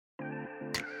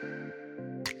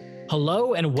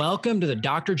Hello and welcome to the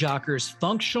Dr. Jockers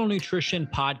Functional Nutrition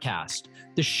Podcast,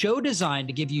 the show designed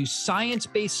to give you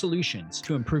science-based solutions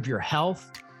to improve your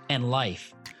health and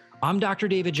life. I'm Dr.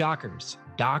 David Jockers,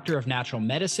 doctor of natural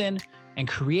medicine and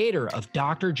creator of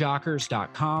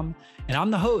drjockers.com, and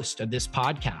I'm the host of this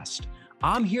podcast.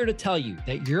 I'm here to tell you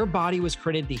that your body was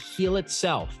created to heal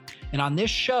itself, and on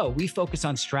this show, we focus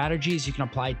on strategies you can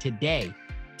apply today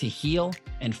to heal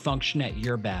and function at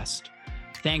your best.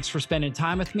 Thanks for spending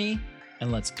time with me,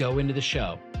 and let's go into the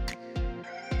show.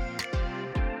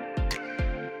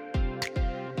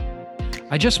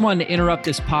 I just wanted to interrupt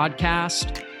this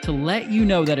podcast to let you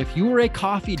know that if you are a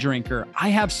coffee drinker, I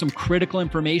have some critical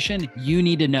information you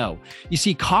need to know. You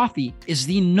see, coffee is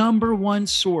the number one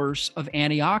source of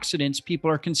antioxidants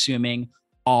people are consuming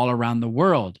all around the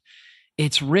world.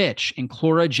 It's rich in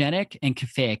chlorogenic and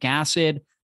caffeic acid,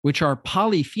 which are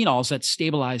polyphenols that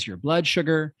stabilize your blood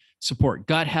sugar, support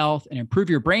gut health, and improve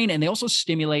your brain. And they also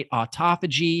stimulate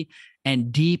autophagy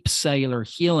and deep cellular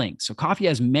healing. So coffee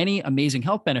has many amazing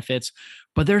health benefits,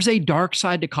 but there's a dark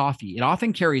side to coffee. It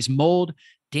often carries mold,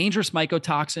 dangerous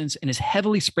mycotoxins, and is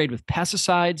heavily sprayed with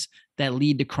pesticides that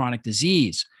lead to chronic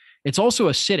disease. It's also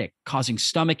acidic, causing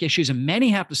stomach issues, and many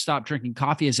have to stop drinking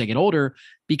coffee as they get older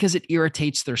because it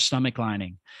irritates their stomach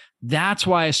lining. That's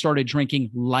why I started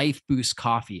drinking Life Boost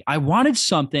coffee. I wanted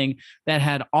something that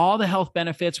had all the health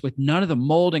benefits with none of the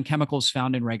mold and chemicals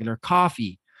found in regular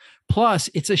coffee. Plus,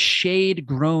 it's a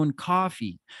shade-grown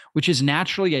coffee, which is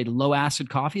naturally a low-acid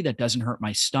coffee that doesn't hurt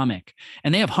my stomach.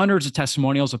 And they have hundreds of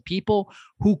testimonials of people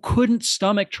who couldn't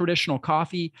stomach traditional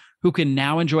coffee, who can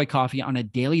now enjoy coffee on a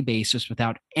daily basis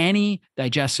without any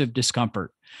digestive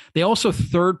discomfort. They also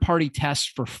third-party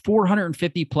test for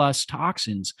 450 plus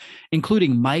toxins,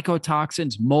 including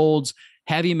mycotoxins, molds,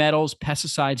 heavy metals,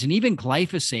 pesticides, and even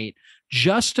glyphosate,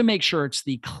 just to make sure it's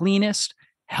the cleanest,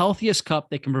 healthiest cup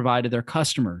they can provide to their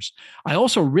customers. I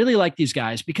also really like these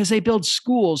guys because they build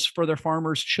schools for their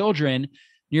farmers' children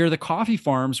near the coffee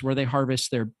farms where they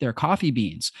harvest their coffee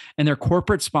beans. And they're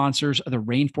corporate sponsors of the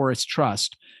Rainforest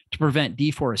Trust to prevent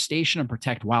deforestation and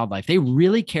protect wildlife. They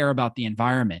really care about the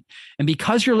environment. And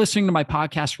because you're listening to my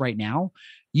podcast right now,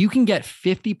 you can get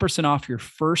 50% off your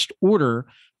first order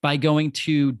by going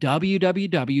to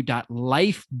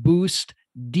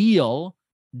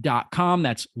www.lifeboostdeal.com.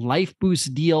 That's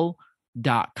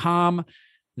lifeboostdeal.com.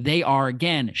 They are,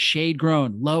 again, shade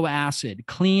grown, low acid,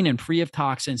 clean and free of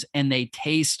toxins, and they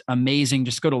taste amazing.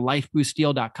 Just go to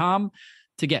lifeboostdeal.com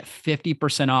to get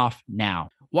 50% off now.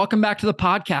 Welcome back to the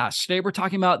podcast. Today, we're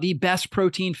talking about the best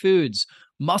protein foods,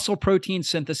 muscle protein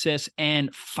synthesis,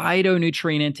 and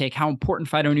phytonutrient intake, how important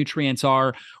phytonutrients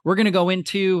are. We're going to go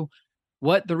into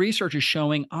what the research is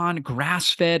showing on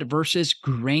grass-fed versus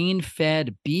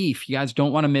grain-fed beef. You guys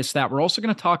don't want to miss that. We're also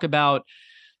going to talk about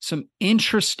some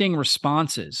interesting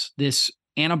responses, this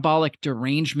anabolic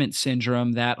derangement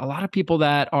syndrome that a lot of people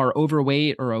that are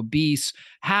overweight or obese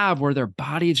have, where their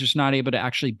body is just not able to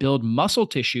actually build muscle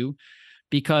tissue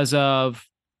because of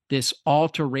this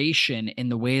alteration in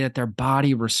the way that their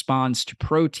body responds to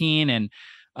protein and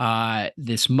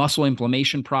this muscle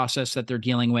inflammation process that they're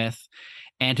dealing with.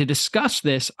 And to discuss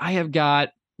this, I have got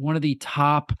one of the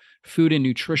top food and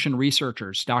nutrition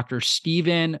researchers, Dr.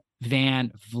 Steven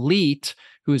Van Vliet,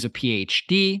 who is a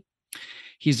PhD.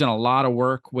 He's done a lot of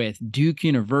work with Duke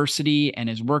University, and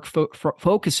his work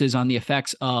focuses on the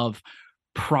effects of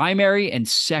primary and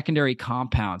secondary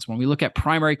compounds. When we look at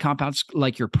primary compounds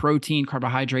like your protein,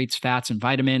 carbohydrates, fats, and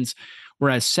vitamins,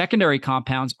 whereas secondary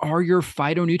compounds are your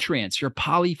phytonutrients, your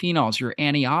polyphenols, your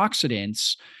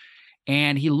antioxidants.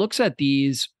 And he looks at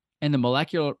these and the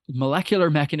molecular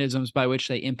mechanisms by which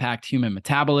they impact human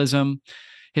metabolism.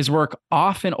 His work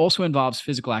often also involves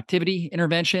physical activity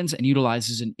interventions and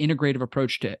utilizes an integrative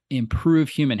approach to improve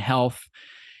human health.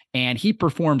 And he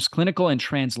performs clinical and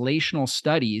translational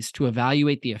studies to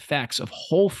evaluate the effects of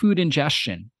whole food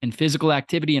ingestion and physical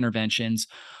activity interventions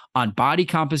on body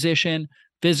composition,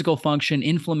 physical function,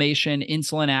 inflammation,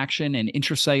 insulin action, and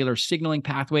intracellular signaling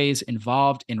pathways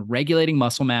involved in regulating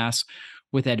muscle mass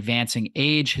with advancing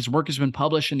age. His work has been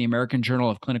published in the American Journal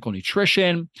of Clinical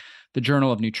Nutrition, the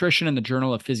Journal of Nutrition, and the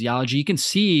Journal of Physiology. You can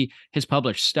see his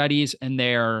published studies, and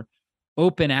they're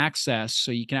open access,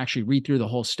 so you can actually read through the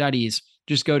whole studies.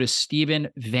 Just go to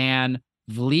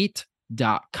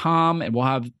stevenvanvliet.com, and we'll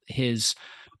have his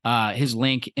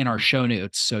link in our show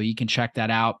notes, so you can check that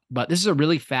out. But this is a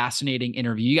really fascinating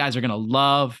interview. You guys are going to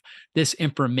love this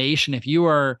information. If you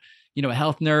are, a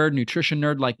health nerd, nutrition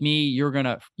nerd like me, you're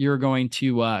going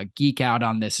to geek out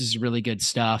on this. This is really good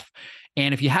stuff.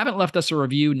 And if you haven't left us a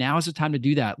review, now is the time to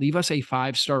do that. Leave us a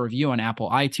 5-star review on Apple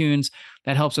iTunes.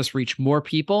 That helps us reach more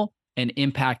people and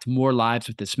impact more lives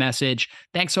with this message.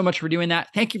 Thanks so much for doing that.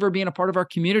 Thank you for being a part of our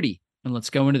community. And let's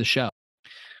go into the show.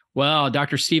 Well,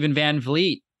 Dr. Steven Van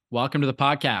Vliet, welcome to the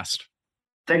podcast.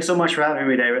 Thanks so much for having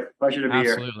me, David. Pleasure to be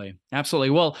here. Absolutely.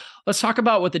 Well, let's talk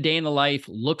about what the day in the life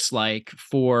looks like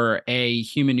for a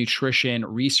human nutrition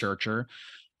researcher.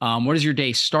 What does your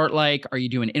day start like? Are you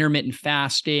doing intermittent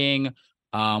fasting?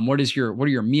 What do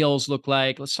your meals look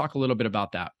like? Let's talk a little bit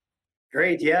about that.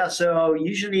 Great. Yeah. So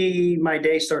usually my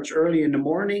day starts early in the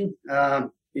morning,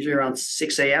 usually around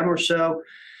 6 a.m. or so.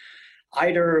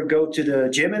 Either go to the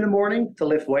gym in the morning to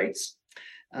lift weights.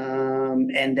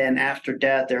 And then after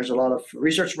that, there's a lot of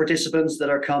research participants that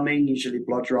are coming. Usually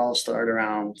blood draws start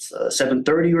around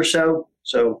 7:30 or so.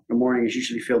 So the morning is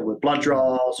usually filled with blood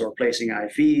draws or placing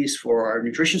IVs for our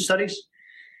nutrition studies.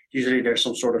 Usually there's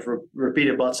some sort of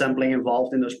repeated blood sampling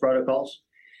involved in those protocols.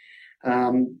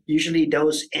 Usually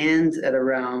those end at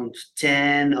around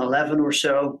 10, 11 or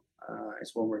so.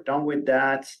 It's when we're done with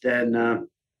that. Then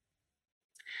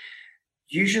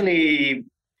usually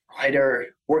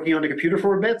either working on the computer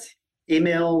for a bit,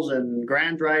 emails and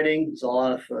grant writing. There's a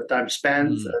lot of time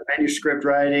spent, manuscript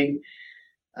writing,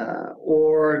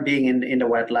 or being in the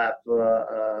wet lab,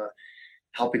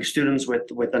 helping students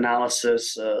with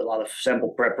analysis, a lot of sample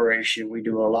preparation. We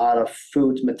do a lot of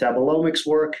food metabolomics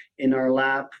work in our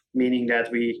lab, meaning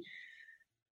that we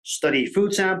study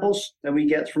food samples that we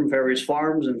get from various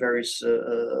farms and various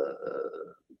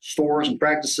stores and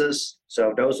practices.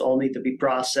 So those all need to be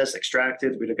processed,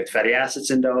 extracted. We look at fatty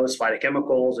acids in those,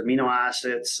 phytochemicals, amino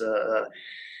acids,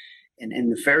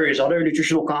 and various other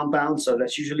nutritional compounds. So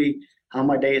that's usually how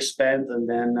my day is spent. And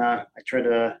then I try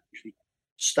to usually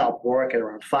stop work at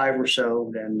around 5 or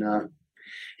so. Then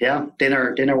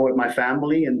dinner with my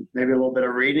family and maybe a little bit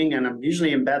of reading. And I'm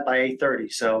usually in bed by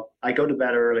 8:30. So I go to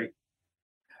bed early.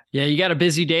 Yeah, you got a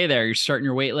busy day there. You're starting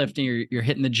your weightlifting, you're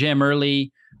hitting the gym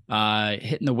early,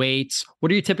 hitting the weights.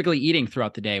 What are you typically eating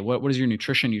throughout the day? What does your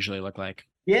nutrition usually look like?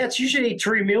 Yeah, it's usually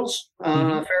 3 meals,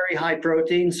 very high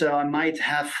protein. So I might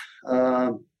have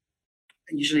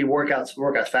usually work out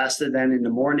faster than in the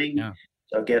morning. Yeah.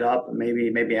 So get up and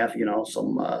maybe have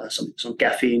some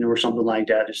caffeine or something like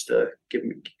that, just to give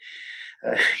me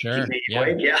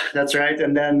weight. Yeah, that's right.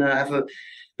 And then have a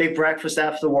big breakfast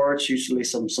afterwards. Usually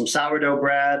some sourdough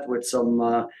bread with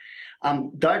some.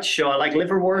 I'm Dutch, so I like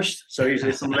liverwurst. So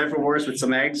usually some liverwurst with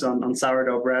some eggs on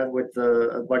sourdough bread with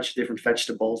a bunch of different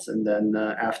vegetables. And then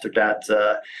after that,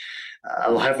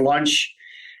 I'll have lunch.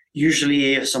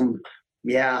 Usually some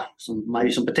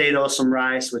potatoes, some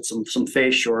rice with some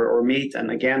fish or meat,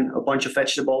 and again a bunch of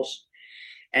vegetables.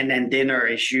 And then dinner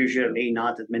is usually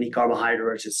not that many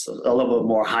carbohydrates. It's a little bit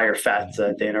more higher fat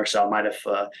dinner. So I might have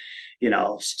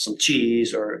some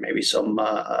cheese or maybe some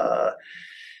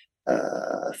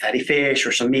fatty fish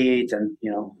or some meat, and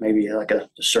maybe like a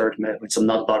dessert with some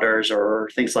nut butters or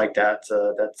things like that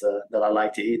that I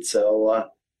like to eat. So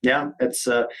it's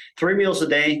 3 meals a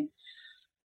day.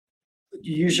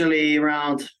 Usually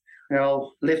around,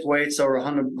 lift weights over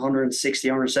 100, 160,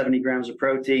 170 grams of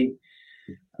protein.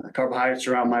 Carbohydrates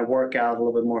around my workout, a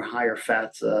little bit more higher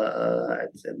fat at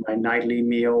my nightly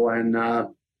meal. And a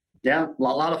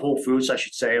lot of whole foods, I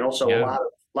should say. And also a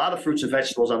lot of fruits and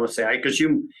vegetables, I would say. I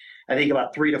consume, I think,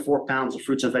 about 3 to 4 pounds of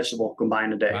fruits and vegetables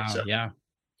combined a day. Wow, so. Yeah,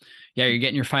 you're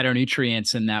getting your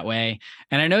phytonutrients in that way.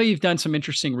 And I know you've done some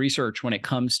interesting research when it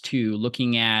comes to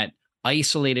looking at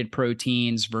isolated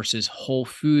proteins versus whole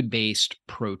food based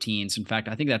proteins. In fact,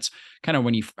 I think that's kind of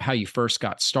how you first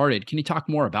got started. Can you talk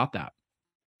more about that?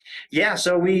 Yeah,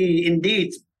 so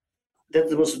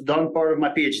that was done part of my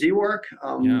PhD work.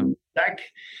 Back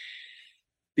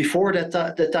before that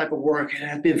type of work, it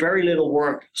had been very little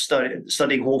work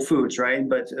studying whole foods, right?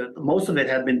 But most of it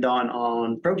had been done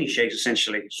on protein shakes,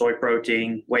 essentially. Soy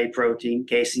protein, whey protein,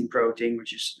 casein protein,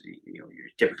 which is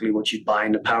typically what you'd buy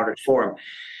in the powdered form.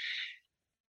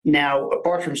 Now,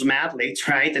 apart from some athletes,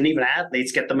 right, and even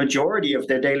athletes get the majority of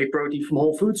their daily protein from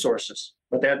whole food sources,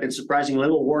 but there had been surprisingly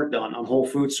little work done on whole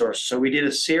food sources. So we did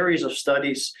a series of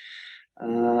studies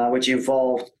which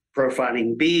involved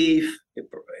profiling beef,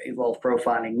 involved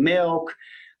profiling milk,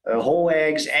 whole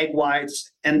eggs, egg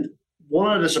whites. And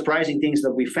one of the surprising things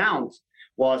that we found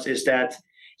is that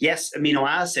yes, amino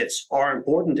acids are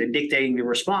important in dictating the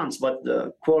response, but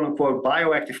the quote unquote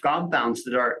bioactive compounds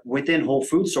that are within whole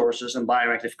food sources, and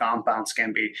bioactive compounds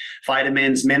can be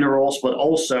vitamins, minerals, but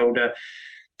also the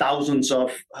thousands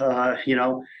of,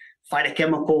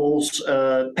 phytochemicals,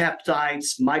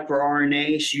 peptides,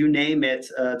 microRNAs, you name it,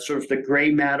 sort of the gray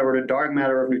matter or the dark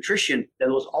matter of nutrition that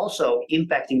was also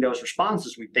impacting those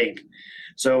responses, we think.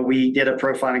 So we did a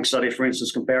profiling study, for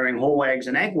instance, comparing whole eggs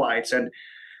and egg whites, and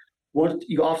what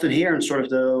you often hear in sort of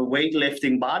the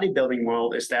weightlifting bodybuilding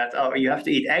world is that, oh, you have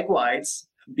to eat egg whites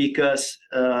because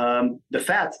the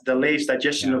fat delays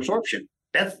digestion and absorption.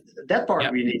 That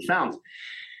part we need found.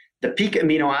 The peak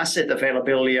amino acid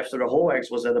availability after the whole eggs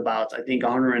was at about, I think,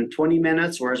 120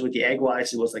 minutes, whereas with the egg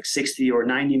whites, it was like 60 or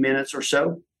 90 minutes or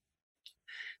so.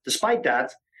 Despite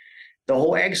that, the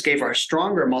whole eggs gave a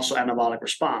stronger muscle anabolic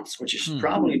response, which is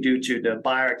probably due to the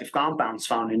bioactive compounds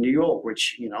found in New York,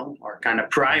 which, you know, are kind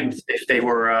of primed if they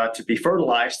were to be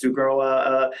fertilized to grow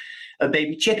a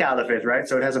baby chick out of it, right?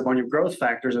 So it has a bunch of growth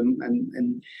factors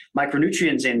and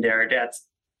micronutrients in there that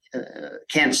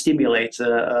can stimulate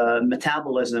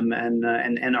metabolism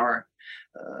and our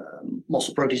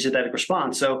muscle protein synthetic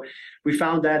response. So we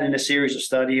found that in a series of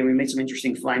studies, and we made some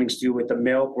interesting findings too with the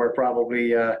milk, where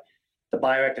probably the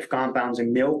bioactive compounds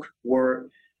in milk were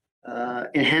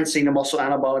enhancing the muscle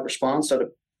anabolic response. So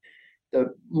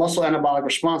the muscle anabolic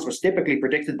response was typically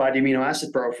predicted by the amino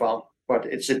acid profile, but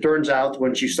it turns out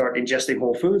once you start ingesting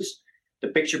whole foods, the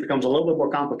picture becomes a little bit more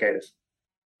complicated.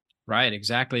 Right,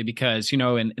 exactly. Because, you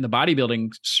know, in the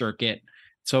bodybuilding circuit,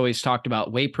 it's always talked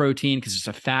about whey protein because it's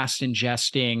a fast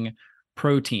ingesting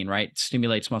protein, right? It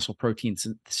stimulates muscle protein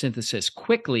synthesis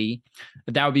quickly.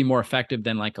 But that would be more effective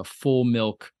than like a full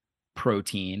milk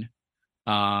protein,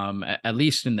 at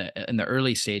least in the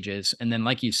early stages. And then,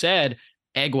 like you said,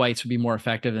 egg whites would be more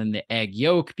effective than the egg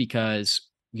yolk because,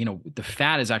 you know, the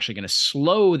fat is actually going to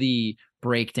slow the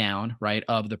breakdown, right,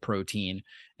 of the protein.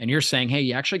 And you're saying, hey,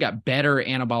 you actually got better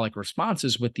anabolic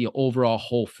responses with the overall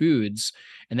whole foods.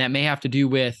 And that may have to do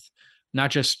with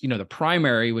not just, you know, the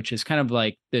primary, which is kind of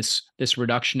like this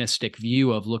reductionistic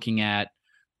view of looking at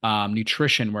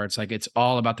nutrition, where it's like it's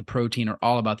all about the protein or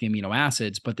all about the amino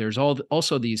acids, but there's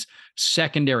also these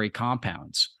secondary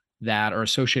compounds that are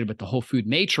associated with the whole food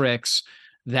matrix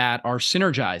that are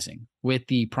synergizing with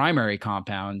the primary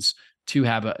compounds to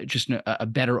have a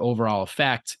better overall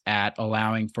effect at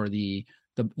allowing for the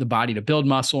body to build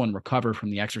muscle and recover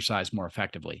from the exercise more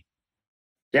effectively.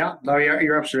 Yeah, no,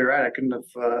 you're absolutely right. I couldn't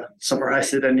have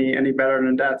summarized it any better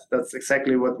than that. That's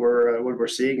exactly what we're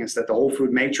seeing, is that the whole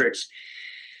food matrix,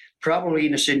 probably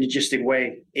in a synergistic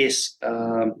way, is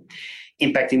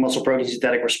impacting muscle protein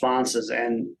synthetic responses.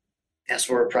 And as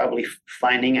we're probably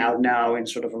finding out now, in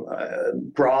sort of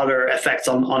broader effects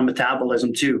on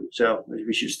metabolism too. So we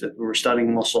were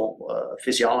studying muscle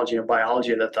physiology and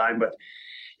biology at that time, but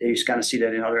you just kind of see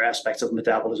that in other aspects of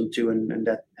metabolism too, and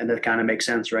that kind of makes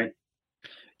sense, right?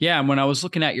 Yeah, and when I was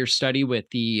looking at your study with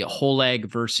the whole egg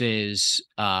versus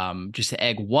just the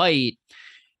egg white,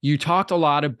 you talked a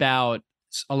lot about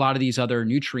a lot of these other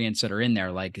nutrients that are in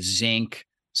there, like zinc,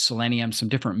 selenium, some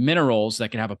different minerals that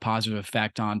can have a positive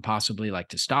effect on possibly like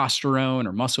testosterone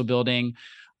or muscle building.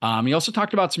 You also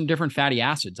talked about some different fatty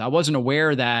acids. I wasn't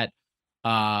aware that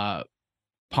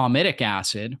palmitic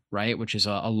acid, right, which is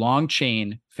a long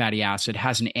chain fatty acid,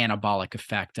 has an anabolic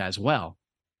effect as well.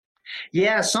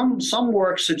 Yeah, some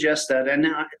work suggests that, and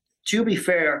to be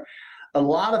fair, a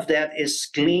lot of that is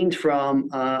gleaned from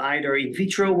either in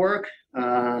vitro work.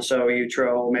 So you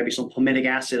throw maybe some palmitic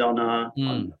acid on a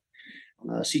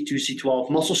C2,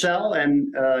 C12 muscle cell,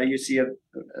 and you see a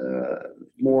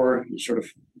more sort of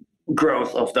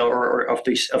growth of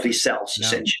these cells,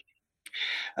 essentially.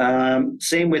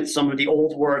 Same with some of the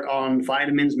old work on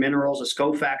vitamins, minerals as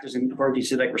cofactors in protein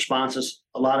synthetic responses,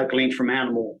 a lot of gleaned from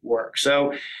animal work.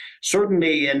 So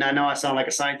certainly, and I know I sound like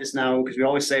a scientist now because we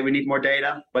always say we need more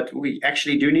data, but we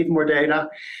actually do need more data.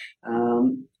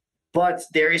 But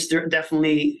there is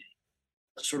definitely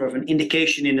sort of an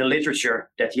indication in the literature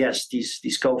that yes,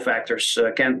 these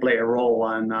cofactors can play a role.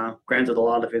 And granted, a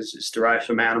lot of it is derived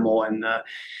from animal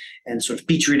and sort of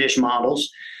petri dish models.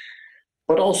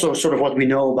 But also, sort of what we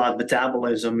know about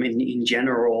metabolism in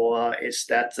general is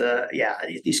that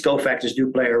these cofactors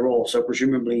do play a role. So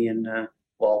presumably in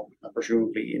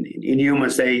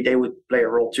humans they would play a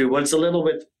role too. What's a little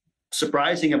bit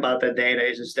surprising about that data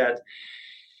is that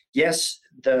yes,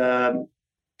 the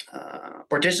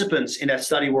participants in that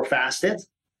study were fasted,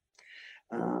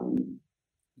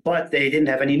 but they didn't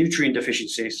have any nutrient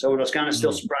deficiencies. So it was kind of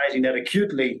still surprising that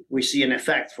acutely we see an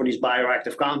effect for these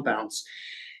bioactive compounds,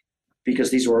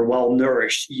 because these were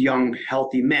well-nourished, young,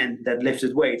 healthy men that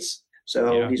lifted weights.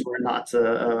 So these were not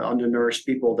undernourished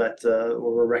people that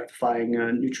were rectifying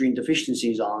nutrient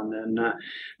deficiencies on.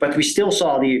 But we still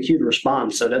saw the acute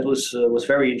response. So that was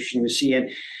very interesting to see.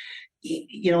 And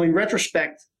you know, in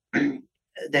retrospect,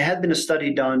 there had been a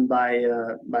study done by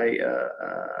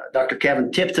Dr.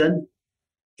 Kevin Tipton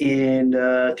in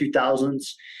the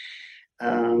 2000s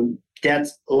that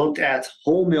looked at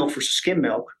whole milk versus skim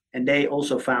milk, and they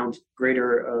also found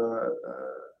greater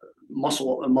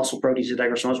muscle protein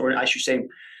synthetic response, or I should say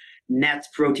net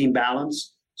protein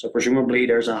balance. So presumably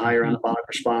there's a higher anabolic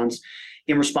response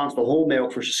in response to whole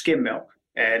milk versus skim milk.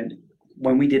 And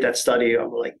when we did that study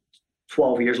like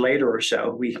 12 years later or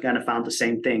so, we kind of found the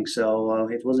same thing. So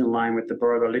it was in line with the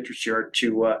broader literature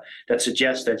that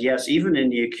suggests that, yes, even in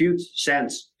the acute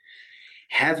sense,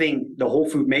 having the whole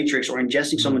food matrix or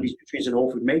ingesting some of these nutrients in the whole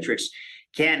food matrix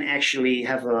can actually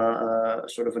have a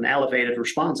sort of an elevated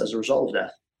response as a result of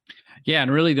that. Yeah,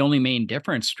 and really the only main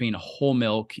difference between whole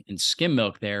milk and skim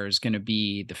milk there is going to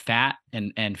be the fat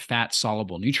and fat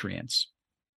soluble nutrients.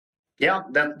 Yeah,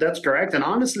 that's correct. And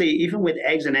honestly, even with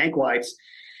eggs and egg whites,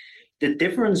 the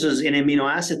differences in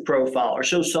amino acid profile are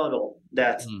so subtle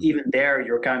that even there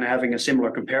you're kind of having a similar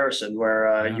comparison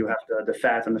where you have the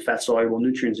fat and the fat soluble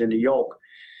nutrients in the yolk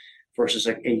versus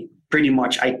a pretty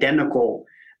much identical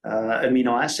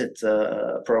amino acid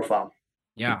profile.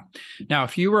 Yeah. Now,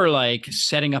 if you were like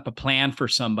setting up a plan for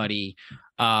somebody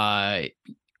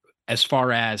as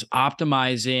far as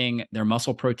optimizing their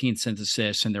muscle protein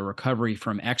synthesis and their recovery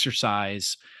from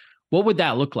exercise, what would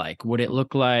that look like? Would it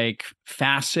look like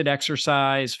fasted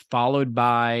exercise followed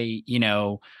by,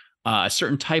 a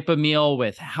certain type of meal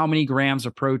with how many grams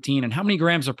of protein and how many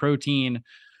grams of protein?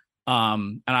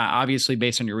 And obviously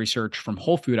based on your research from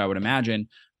Whole Food, I would imagine.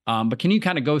 But can you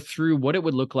kind of go through what it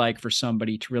would look like for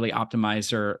somebody to really optimize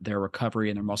their recovery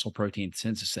and their muscle protein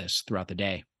synthesis throughout the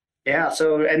day? Yeah.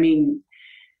 So, I mean,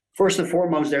 first and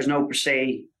foremost, there's no per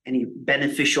se any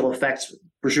beneficial effects,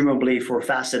 presumably for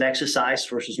fasted exercise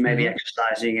versus maybe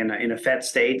exercising in a fed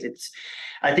state.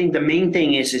 I think the main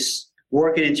thing is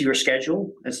work it into your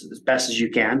schedule as best as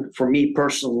you can. For me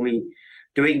personally,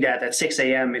 doing that at 6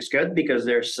 a.m. is good because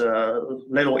there's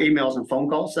little emails and phone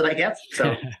calls that I get.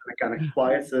 So kind of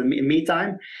quiet me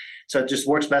time. So it just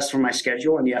works best for my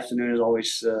schedule. And the afternoon is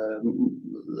always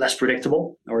less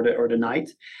predictable, or the night.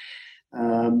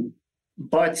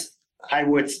 But I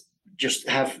would just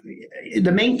have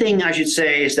the main thing I should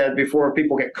say is that before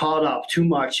people get caught up too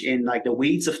much in like the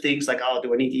weeds of things like, oh,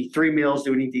 do I need to eat 3 meals?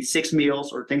 Do I need to eat 6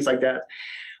 meals or things like that?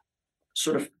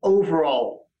 Sort of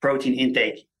overall protein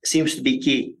intake seems to be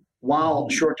key. While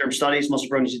short-term studies, muscle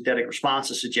protein synthetic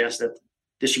responses suggest that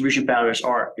distribution patterns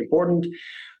are important,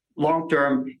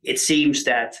 long-term, it seems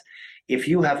that if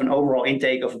you have an overall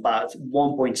intake of about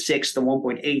 1.6 to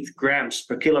 1.8 grams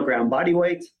per kilogram body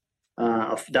weight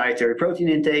of dietary protein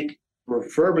intake,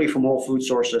 preferably from whole food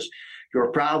sources,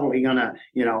 you're probably gonna,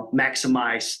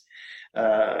 maximize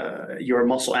your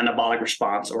muscle anabolic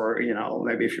response. Or,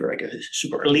 maybe if you're like a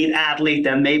super elite athlete,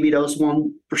 then maybe those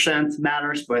 1%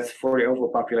 matters. But for the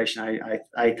overall population,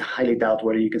 I highly doubt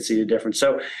whether you can see the difference.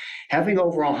 So having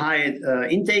overall high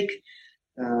intake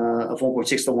of 1.6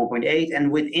 to 1.8.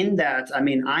 And within that, I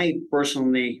mean, I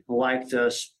personally like to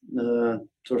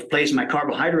sort of place my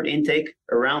carbohydrate intake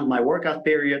around my workout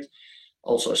period.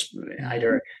 Also, so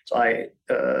I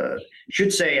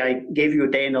should say I gave you a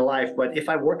day in the life, but if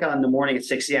I work out in the morning at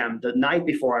 6 a.m., the night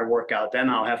before I work out, then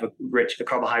I'll have a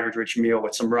carbohydrate-rich meal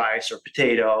with some rice or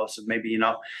potatoes, and maybe,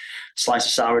 slice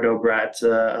of sourdough bread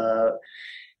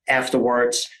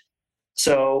afterwards.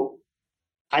 So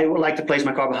I would like to place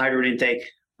my carbohydrate intake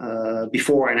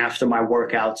before and after my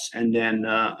workouts, and then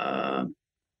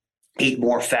eat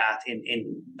more fat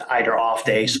in either off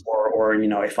days or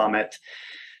if I'm at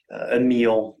a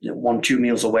meal, 1-2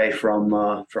 meals away from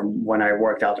when I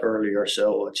worked out earlier,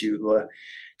 so to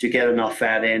get enough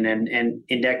fat in. And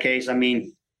in that case, I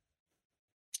mean,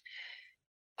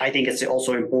 I think it's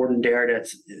also important there that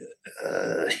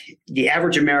the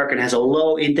average American has a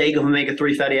low intake of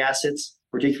omega-3 fatty acids,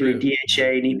 particularly DHA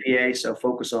and EPA. So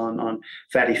focus on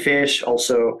fatty fish.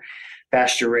 Also,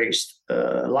 pasture-raised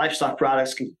livestock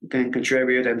products can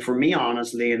contribute. And for me,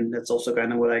 honestly, and that's also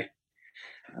kind of what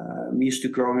I'm used to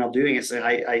growing up doing, is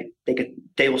I take a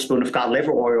tablespoon of cod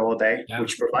liver oil a day,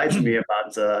 which provides me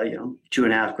about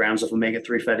 2.5 grams of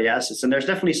omega-3 fatty acids. And there's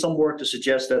definitely some work to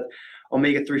suggest that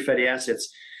omega-3 fatty acids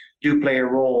do play a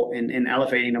role in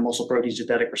elevating the muscle protein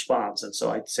synthetic response. And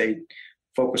so I'd say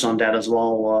focus on that as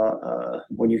well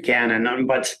when you can. And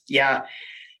but yeah,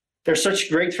 there's such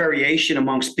great variation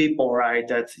amongst people, right?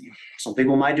 That some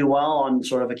people might do well on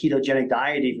sort of a ketogenic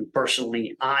diet. Even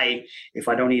personally, if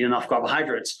I don't eat enough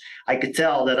carbohydrates, I could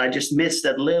tell that I just missed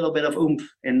that little bit of oomph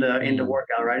in the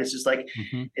workout, right? It's just like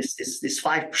it's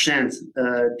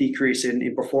 5% decrease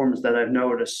in performance that I've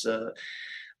noticed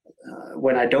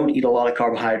when I don't eat a lot of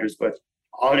carbohydrates. But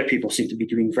other people seem to be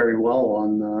doing very well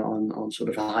on sort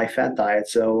of a high fat diet.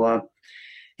 So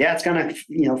yeah, it's kind of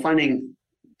finding.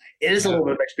 It is a little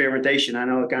bit of experimentation. I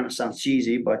know it kind of sounds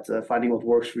cheesy, but finding what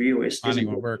works for you is finding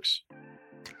what works.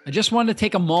 I just wanted to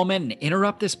take a moment and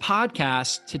interrupt this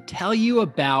podcast to tell you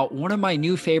about one of my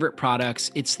new favorite products.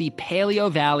 It's the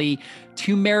Paleo Valley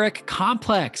Turmeric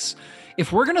Complex.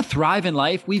 If we're going to thrive in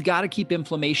life, we've got to keep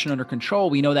inflammation under control.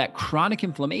 We know that chronic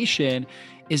inflammation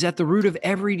is at the root of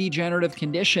every degenerative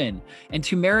condition, and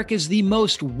turmeric is the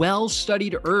most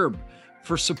well-studied herb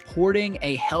for supporting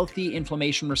a healthy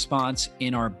inflammation response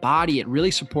in our body. It really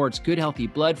supports good, healthy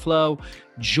blood flow,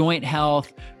 joint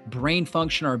health, brain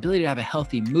function, our ability to have a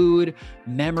healthy mood,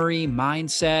 memory,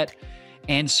 mindset.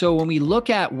 And so when we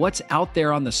look at what's out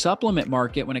there on the supplement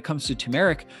market when it comes to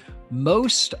turmeric,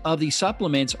 most of these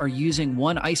supplements are using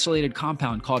one isolated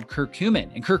compound called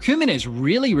curcumin. And curcumin is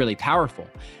really, really powerful.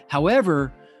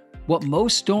 However, what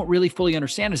most don't really fully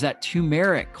understand is that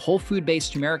turmeric, whole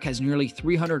food-based turmeric, has nearly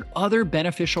 300 other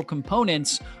beneficial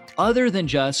components other than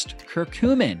just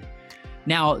curcumin.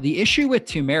 Now, the issue with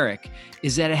turmeric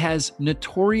is that it has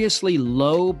notoriously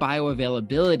low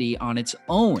bioavailability on its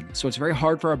own. So it's very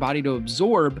hard for our body to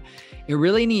absorb. It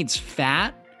really needs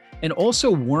fat. And also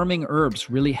warming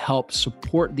herbs really help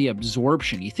support the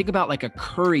absorption. You think about like a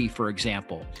curry, for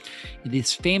example,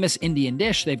 this famous Indian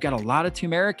dish, they've got a lot of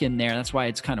turmeric in there. That's why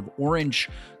it's kind of orange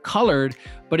colored,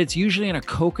 but it's usually in a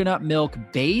coconut milk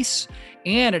base,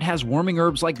 and it has warming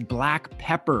herbs like black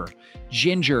pepper,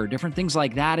 ginger, different things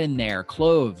like that in there,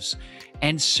 cloves.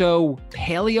 And so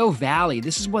Paleo Valley,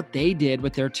 this is what they did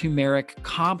with their turmeric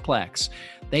complex.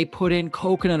 They put in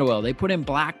coconut oil, they put in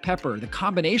black pepper. The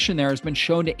combination there has been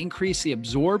shown to increase the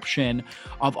absorption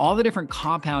of all the different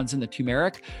compounds in the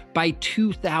turmeric by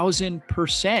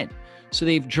 2,000%. So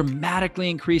they've dramatically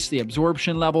increased the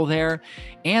absorption level there.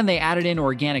 And they added in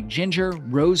organic ginger,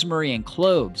 rosemary, and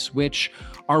cloves, which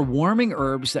are warming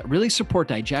herbs that really support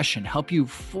digestion, help you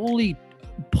fully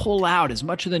pull out as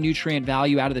much of the nutrient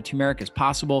value out of the turmeric as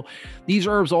possible. These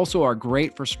herbs also are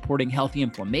great for supporting healthy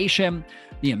inflammation,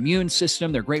 the immune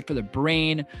system. They're great for the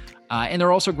brain, and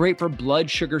they're also great for blood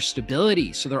sugar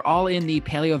stability. So they're all in the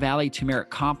Paleo Valley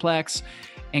Turmeric Complex.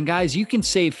 And guys, you can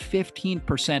save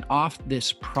 15% off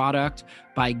this product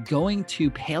by going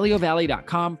to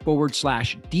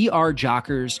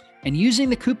paleovalley.com/drjockers and using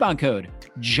the coupon code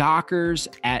JOCKERS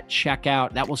at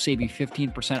checkout. That will save you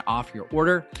 15% off your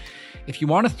order. If you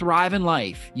want to thrive in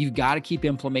life, you've got to keep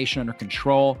inflammation under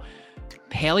control.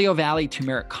 Paleo Valley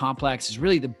Turmeric Complex is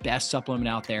really the best supplement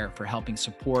out there for helping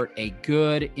support a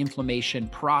good inflammation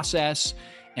process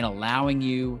and allowing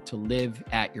you to live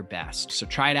at your best. So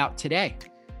try it out today.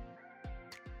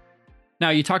 Now,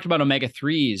 you talked about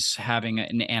omega-3s having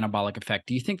an anabolic effect.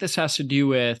 Do you think this has to do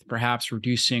with perhaps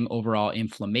reducing overall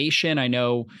inflammation? I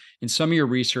know in some of your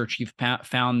research, you've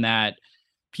found that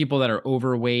people that are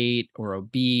overweight or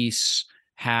obese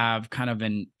have kind of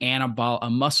a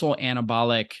muscle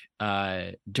anabolic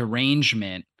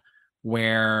derangement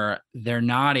where they're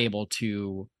not able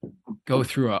to go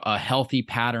through a healthy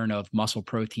pattern of muscle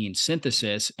protein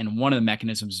synthesis. And one of the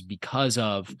mechanisms is because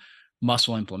of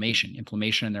muscle inflammation in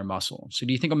their muscle. So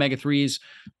do you think omega-3s,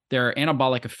 their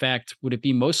anabolic effect, would it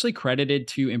be mostly credited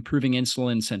to improving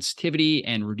insulin sensitivity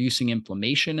and reducing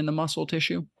inflammation in the muscle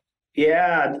tissue?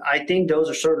 Yeah, I think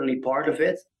those are certainly part of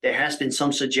it. There has been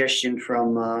some suggestion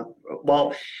from,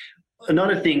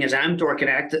 another thing is mTOR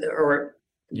can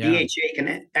DHA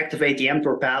can activate the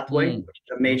mTOR pathway, which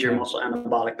is a major muscle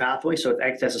anabolic pathway. So it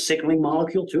acts as a signaling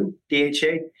molecule too,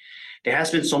 DHA. There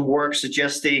has been some work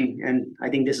suggesting, and I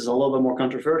think this is a little bit more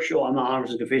controversial, I'm not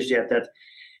 100% convinced yet, that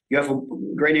you have a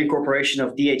greater incorporation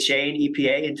of DHA and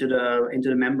EPA into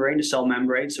the membrane, the cell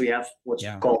membrane. So you have what's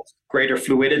called greater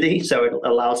fluidity. So it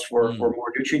allows for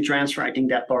more nutrient transfer. I think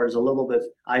that part is a little bit,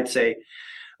 I'd say,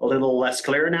 a little less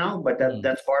clear now, but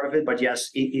that's part of it. But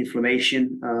yes,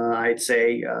 inflammation, I'd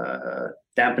say,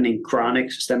 dampening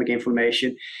chronic systemic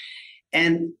inflammation.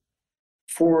 And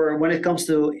for when it comes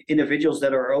to individuals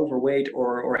that are overweight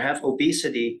or have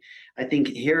obesity, I think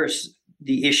here's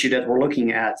the issue that we're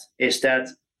looking at is that,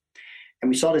 and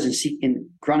we saw this in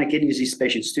chronic kidney disease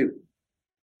patients too,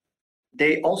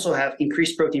 they also have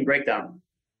increased protein breakdown.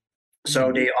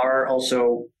 So they are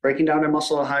also breaking down their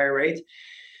muscle at a higher rate.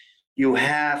 You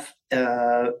have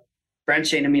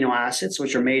branched chain amino acids,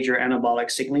 which are major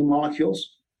anabolic signaling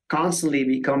molecules, constantly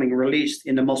becoming released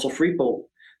in the muscle-free pool.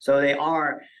 So they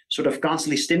are sort of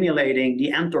constantly stimulating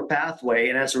the mTOR pathway,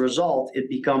 and as a result, it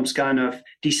becomes kind of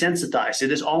desensitized.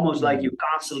 It is almost like you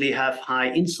constantly have high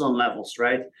insulin levels,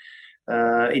 right,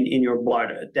 in your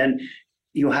blood. Then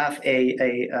you have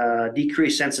a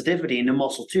decreased sensitivity in the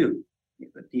muscle too.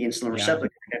 The insulin receptor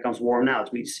becomes worn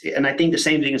out. And I think the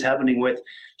same thing is happening with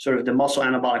sort of the muscle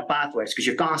anabolic pathways, because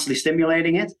you're constantly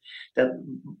stimulating it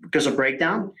because of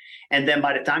breakdown. And then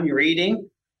by the time you're eating,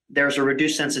 there's a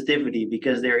reduced sensitivity,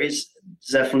 because there is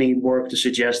definitely work to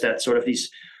suggest that sort of these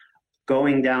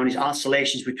going down, these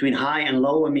oscillations between high and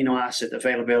low amino acid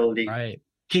availability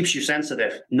keeps you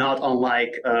sensitive, not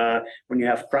unlike when you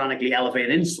have chronically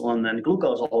elevated insulin and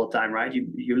glucose all the time, right?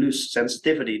 You lose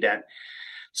sensitivity then.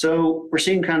 So we're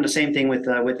seeing kind of the same thing with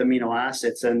amino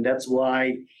acids, and that's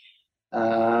why,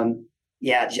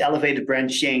 these elevated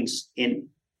branch chains in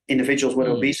individuals with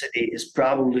obesity is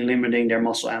probably limiting their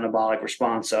muscle anabolic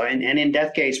response. So, and in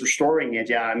that case, restoring it,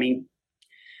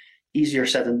 easier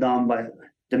said than done, but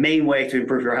the main way to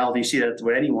improve your health, you see that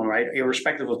with anyone, right?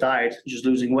 Irrespective of diet, just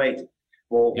losing weight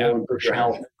will improve your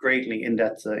health greatly in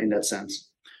that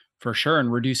sense. For sure,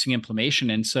 and reducing inflammation.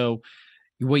 And so,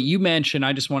 what you mentioned,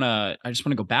 I just want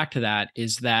to go back to that,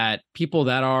 is that people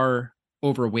that are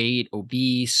overweight,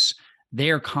 obese, they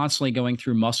are constantly going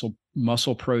through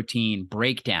muscle protein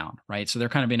breakdown, right? So they're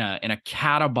kind of in a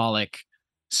catabolic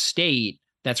state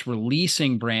that's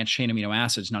releasing branched chain amino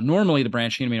acids. Now, normally the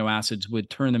branched chain amino acids would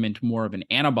turn them into more of an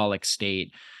anabolic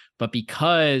state, but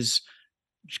because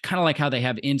kind of like how they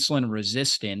have insulin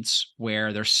resistance,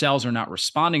 where their cells are not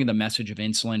responding to the message of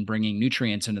insulin bringing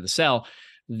nutrients into the cell,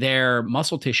 their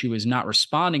muscle tissue is not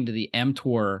responding to the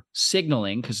mTOR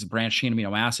signaling, because the branched chain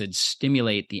amino acids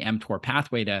stimulate the mTOR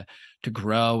pathway to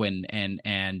grow and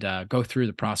go through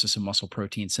the process of muscle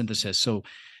protein synthesis. So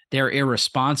they're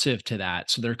irresponsive to that.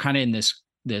 So they're kind of in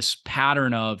this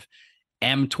pattern of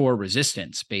mTOR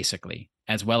resistance, basically,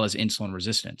 as well as insulin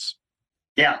resistance.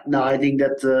 Yeah, no, I think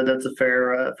that's a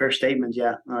fair statement.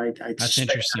 Yeah, That's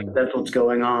interesting. That's what's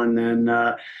going on,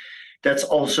 and that's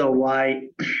also why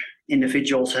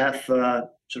individuals have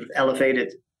sort of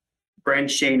elevated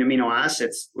branched chain amino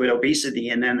acids with obesity,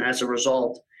 and then as a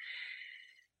result,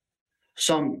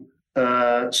 some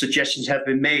suggestions have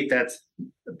been made that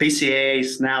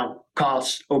BCAAs now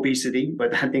cause obesity,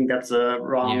 but I think that's a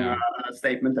wrong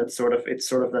statement. It's sort of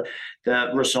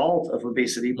the result of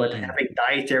obesity, but having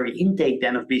dietary intake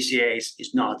then of BCAAs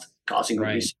is not causing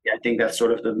obesity. I think that's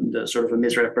sort of the sort of a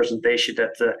misrepresentation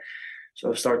that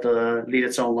sort of start to lead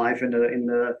its own life in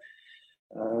the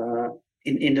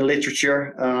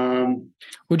literature.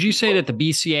 Would you say that the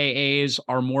BCAAs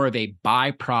are more of a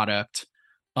byproduct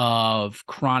of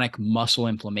chronic muscle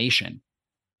inflammation?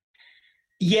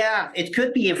 Yeah, it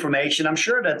could be inflammation. I'm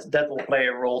sure that will play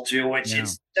a role too.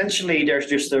 It's essentially, there's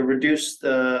just a reduced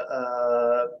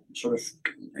sort of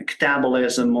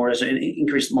catabolism, or as an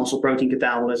increased muscle protein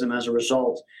catabolism as a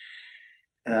result.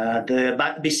 The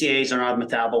BCAAs are not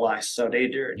metabolized, so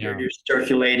they're just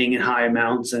circulating in high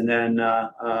amounts, and then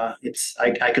I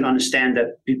can understand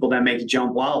that people then make the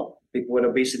jump. Wow, people with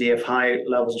obesity have high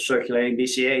levels of circulating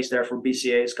BCAAs, therefore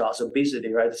BCAAs cause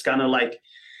obesity, right? It's kind of like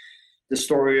the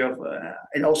story of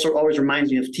it also always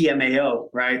reminds me of TMAO,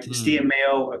 right? Is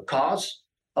TMAO a cause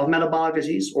of metabolic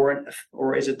disease, or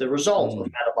is it the result of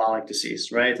metabolic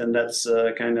disease, right? And that's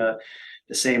kind of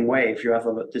the same way. If you have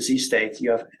a disease state,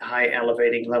 you have high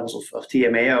elevating levels of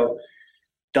TMAO.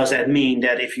 Does that mean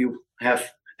that if you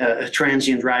have a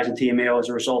transient rise in TMAO as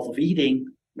a result of eating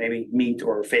maybe meat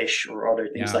or fish or other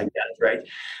things like that,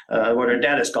 right? Whether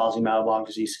that is causing metabolic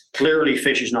disease? Clearly,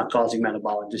 fish is not causing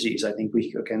metabolic disease. I think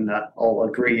we can all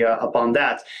agree upon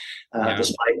that,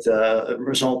 despite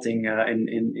resulting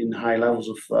in high levels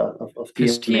of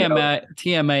TMAO.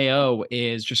 TMAO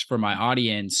is, just for my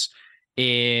audience,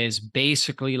 is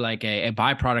basically like a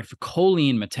byproduct of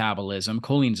choline metabolism.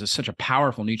 Choline is such a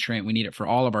powerful nutrient. We need it for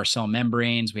all of our cell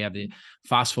membranes. We have the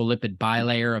phospholipid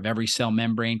bilayer of every cell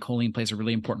membrane. Choline plays a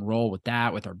really important role with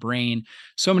that, with our brain,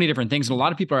 so many different things. And a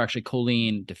lot of people are actually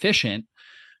choline deficient.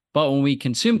 But when we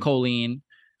consume choline,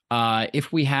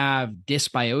 if we have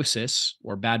dysbiosis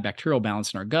or bad bacterial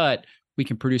balance in our gut, we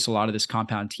can produce a lot of this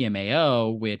compound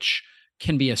TMAO, which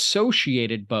can be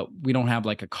associated, but we don't have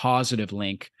like a causative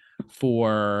link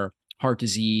for heart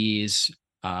disease,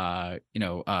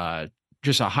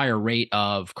 just a higher rate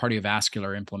of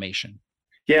cardiovascular inflammation.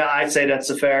 Yeah, I'd say that's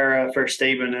a fair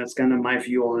statement. That's kind of my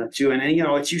view on it too. And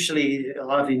it's usually a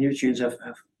lot of the nutrients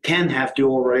can have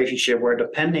dual relationship, where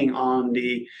depending on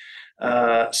the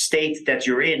state that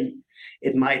you're in,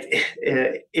 it might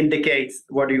indicate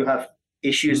whether you have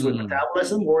issues with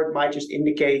metabolism, or it might just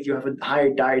indicate you have a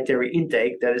higher dietary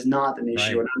intake that is not an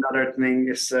issue. And another thing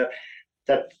is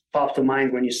that popped to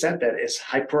mind when you said that is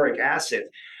hypuric acid.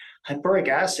 Hypuric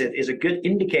acid is a good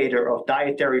indicator of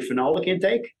dietary phenolic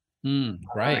intake in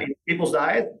people's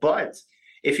diet. But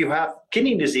if you have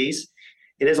kidney disease,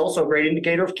 it is also a great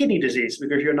indicator of kidney disease,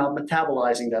 because you're not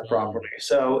metabolizing that properly.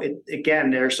 So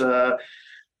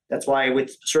that's why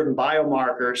with certain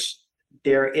biomarkers,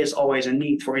 there is always a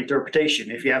need for interpretation.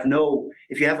 If you have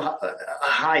a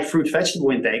high fruit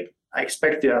vegetable intake, I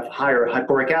expect to have higher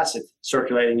hyporic acid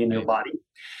circulating in your body.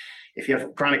 If you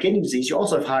have chronic kidney disease, you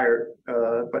also have higher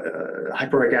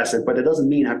hyporic acid, but it doesn't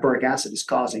mean hyporic acid is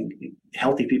causing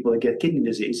healthy people to get kidney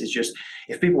disease. It's just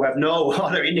if people have no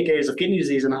other indicators of kidney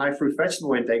disease and high fruit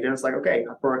vegetable intake, then it's like, okay,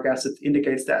 hyporic acid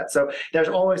indicates that. So there's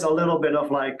always a little bit of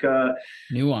like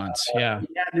nuance,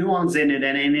 nuance in it,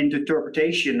 and in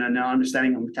interpretation and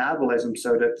understanding of metabolism,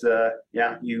 so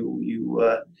that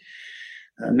you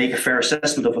make a fair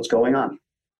assessment of what's going on.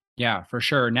 Yeah, for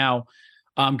sure. Now,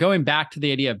 going back to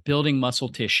the idea of building muscle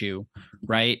tissue,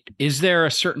 right? Is there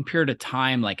a certain period of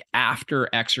time, like after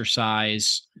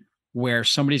exercise, where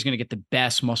somebody's going to get the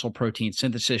best muscle protein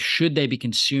synthesis? Should they be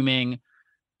consuming,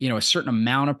 a certain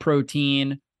amount of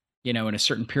protein, in a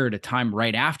certain period of time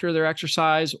right after their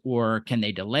exercise, or can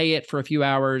they delay it for a few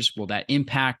hours? Will that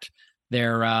impact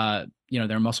their,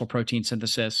 their muscle protein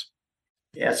synthesis?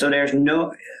 Yeah. So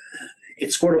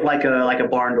it's sort of like a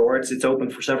barn door. It's open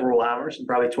for several hours,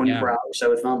 probably 24 hours.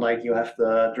 So it's not like you have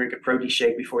to drink a protein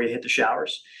shake before you hit the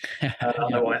showers.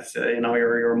 Otherwise,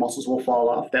 your muscles will fall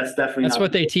off. That's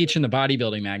what they teach in the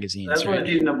bodybuilding magazines. That's what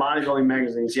they teach in the bodybuilding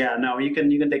magazines. Yeah, no, you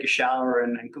can take a shower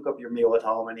and cook up your meal at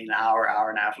home, and in an hour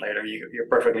and a half later, you're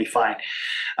perfectly fine.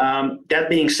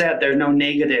 That being said, there's no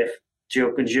negative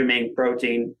to consuming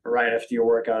protein right after your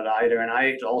workout either. And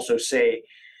I also say,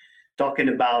 talking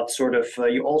about sort of,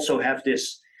 you also have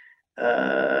this,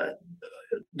 the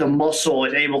muscle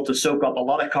is able to soak up a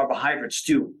lot of carbohydrates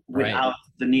too, without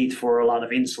the need for a lot of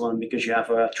insulin, because you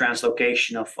have a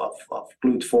translocation of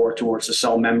GLUT4 towards the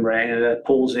cell membrane, and that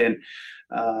pulls in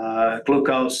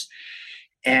glucose.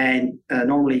 And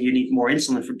normally you need more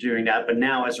insulin for doing that. But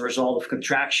now, as a result of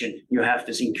contraction, you have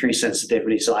this increased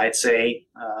sensitivity. So I'd say,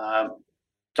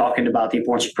 talking about the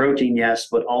importance of protein, yes,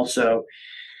 but also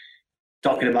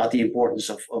talking about the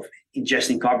importance of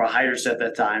ingesting carbohydrates at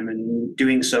that time, and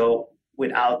doing so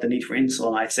without the need for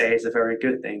insulin, I'd say is a very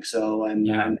good thing. So,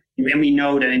 and we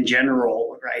know that in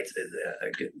general, right,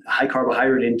 high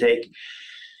carbohydrate intake,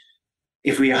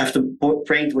 if we have to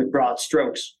paint with broad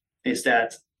strokes, is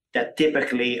that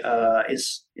typically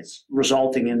is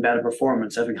resulting in better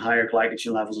performance, having higher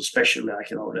glycogen levels, especially like,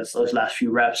 those last few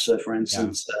reps, for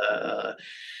instance.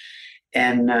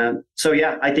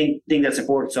 I think that's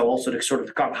important. So also the sort of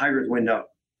the carbohydrate window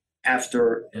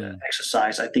after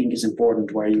exercise, I think, is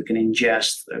important, where you can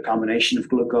ingest a combination of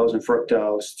glucose and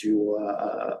fructose to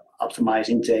optimize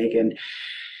intake. And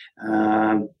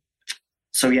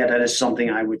that is something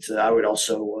I would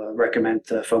also recommend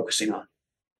focusing on.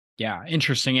 Yeah,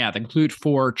 interesting. Yeah, the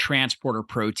GLUT4 transporter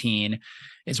protein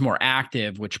is more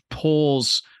active, which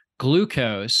pulls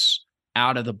glucose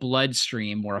out of the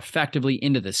bloodstream more effectively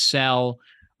into the cell,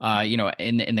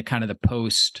 in the kind of the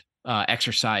post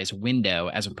exercise window,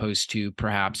 as opposed to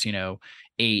perhaps 8-10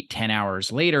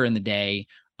 hours later in the day.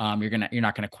 You're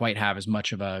not gonna quite have as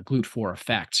much of a GLUT4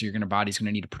 effect. So your body's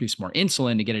gonna need to produce more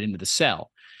insulin to get it into the cell.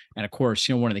 And of course,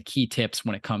 one of the key tips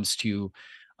when it comes to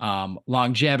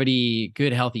longevity,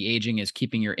 good healthy aging, is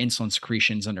keeping your insulin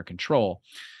secretions under control.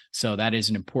 So that is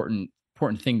an important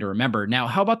thing to remember. Now,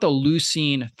 how about the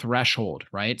leucine threshold,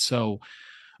 right? So,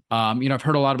 I've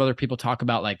heard a lot of other people talk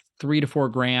about like 3 to 4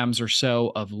 grams or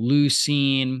so of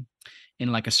leucine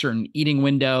in like a certain eating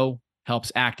window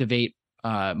helps activate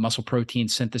muscle protein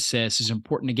synthesis. Is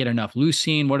important to get enough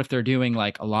leucine. What if they're doing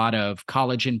like a lot of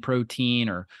collagen protein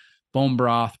or bone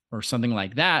broth or something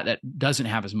like that doesn't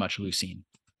have as much leucine?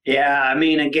 Yeah, I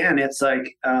mean, again, it's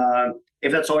like,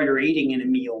 if that's all you're eating in a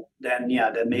meal, then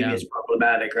maybe it's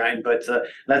problematic, right? But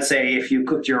let's say if you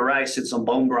cooked your rice in some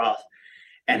bone broth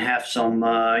and have some,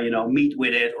 meat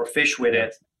with it or fish with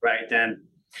it, right? Then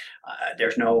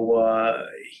there's no,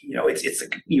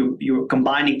 you're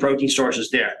combining protein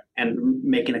sources there and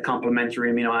making a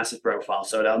complementary amino acid profile.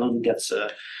 So that one gets, so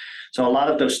a lot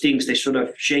of those things, they sort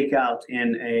of shake out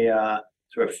in a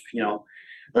sort of,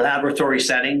 laboratory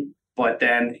setting. But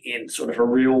then in sort of a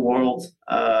real world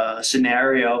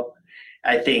scenario,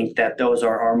 I think that those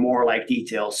are more like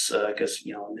details, because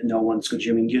no one's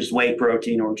consuming just whey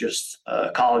protein or just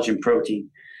collagen protein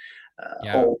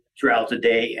all throughout the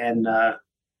day, and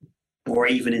or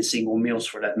even in single meals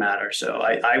for that matter. So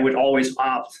I would always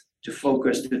opt to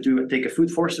focus to take a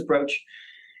food first approach,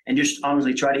 and just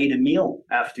honestly try to eat a meal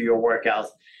after your workout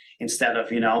instead of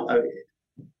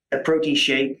a protein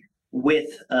shake with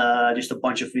just a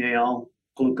bunch of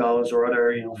glucose or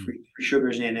other free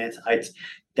sugars in it. I'd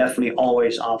definitely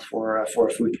always opt for a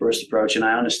food first approach. And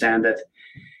I understand that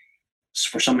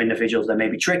for some individuals that may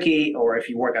be tricky, or if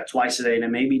you work out twice a day,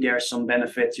 then maybe there's some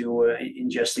benefit to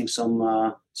ingesting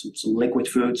some liquid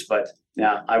foods. But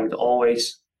yeah, I would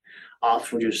always opt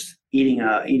for just eating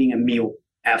a meal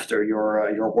after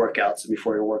your workouts,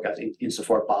 before your workout,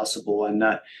 insofar possible. And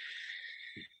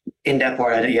in that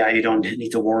part, yeah, you don't need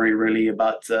to worry really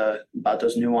about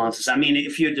those nuances. I mean,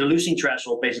 if the leucine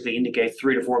threshold basically indicates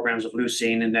 3 to 4 grams of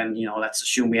leucine, and then let's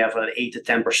assume we have an 8 to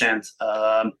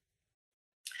 10%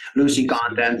 leucine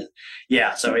content.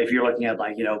 Yeah, so if you're looking at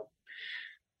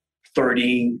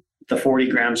 30 to 40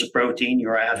 grams of protein,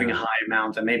 you're having a high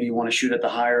amount, and maybe you want to shoot at the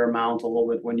higher amount a little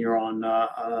bit when you're on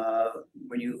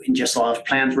when you ingest a lot of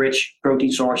plant-rich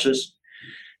protein sources.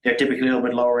 They're typically a little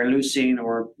bit lower in leucine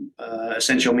or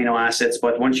essential amino acids,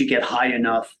 but once you get high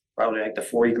enough, probably like the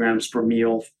 40 grams per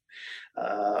meal,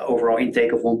 overall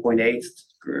intake of 1.8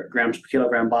 grams per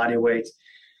kilogram body weight,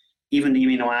 even the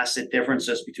amino acid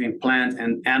differences between plant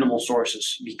and animal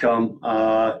sources become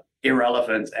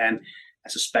irrelevant. And I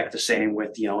suspect the same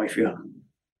with, if you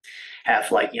have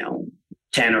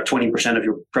 10 or 20% of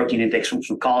your protein intake from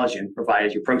collagen,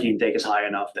 provided your protein intake is high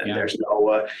enough, then there's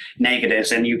no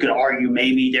negatives. And you could argue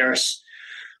maybe there's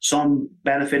some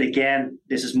benefit. Again,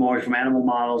 this is more from animal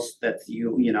models, that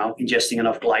ingesting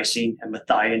enough glycine and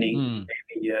methionine,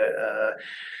 maybe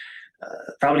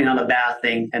probably not a bad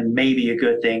thing, and maybe a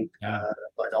good thing.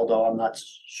 But although I'm not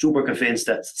super convinced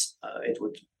that it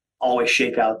would always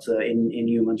shake out in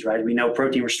humans, right? We know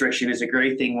protein restriction is a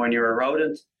great thing when you're a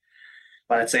rodent,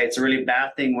 but I'd say it's a really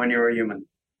bad thing when you're a human.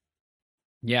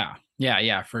 Yeah,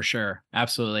 for sure.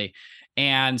 Absolutely.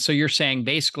 And so you're saying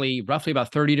basically roughly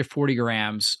about 30 to 40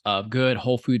 grams of good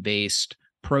whole food based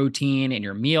protein in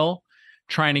your meal,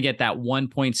 trying to get that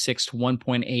 1.6 to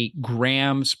 1.8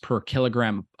 grams per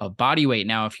kilogram of body weight.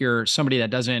 Now, if you're somebody that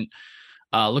doesn't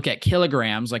look at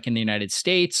kilograms, like in the United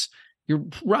States, you're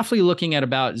roughly looking at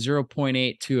about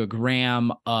 0.8 to a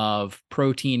gram of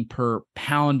protein per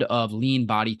pound of lean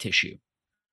body tissue,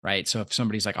 right? So if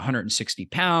somebody's like 160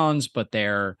 pounds, but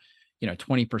they're,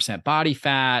 20% body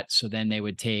fat, so then they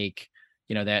would take,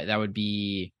 that would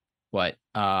be what,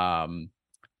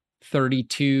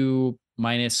 32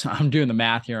 minus, I'm doing the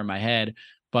math here in my head,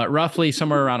 but roughly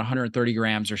somewhere around 130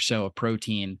 grams or so of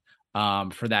protein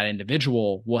for that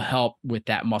individual will help with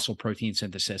that muscle protein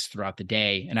synthesis throughout the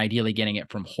day, and ideally getting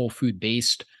it from whole food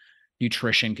based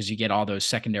nutrition, because you get all those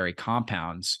secondary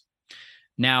compounds.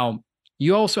 Now,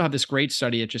 you also have this great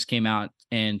study that just came out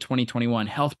in 2021.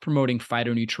 Health promoting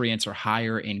phytonutrients are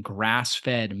higher in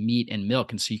grass-fed meat and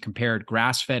milk. And so you compared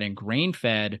grass-fed and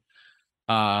grain-fed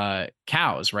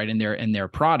cows, right, in their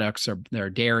products, or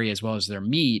their dairy as well as their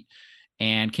meat.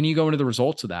 And can you go into the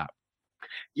results of that?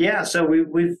 Yeah, so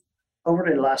we've over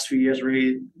the last few years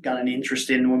really got an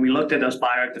interest in, when we looked at those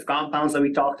bioactive compounds that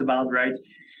we talked about, right,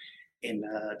 in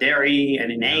dairy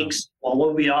and in eggs. Well, what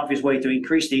would be the obvious way to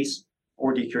increase these,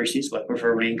 or decrease these, but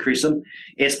preferably increase them,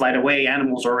 is by the way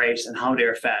animals are raised and how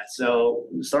they're fed. So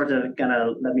start to kind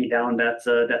of let me down that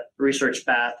research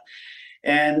path.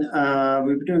 And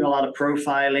we've been doing a lot of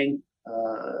profiling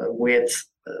with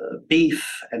beef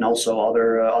and also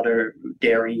other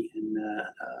dairy and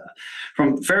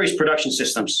from various production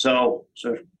systems. So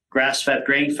grass-fed,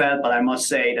 grain-fed, but I must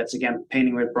say that's again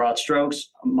painting with broad strokes.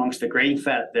 Amongst the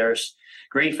grain-fed, there's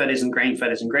grain-fed isn't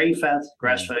grain-fed isn't grain-fed,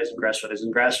 grass-fed isn't grass-fed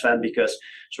isn't grass-fed, because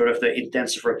sort of the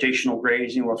intensive rotational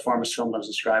grazing, what farmers sometimes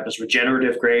describe as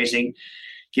regenerative grazing,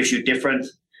 gives you different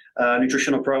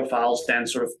nutritional profiles than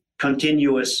sort of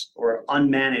continuous or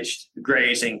unmanaged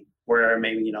grazing, where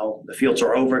maybe the fields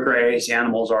are overgrazed, the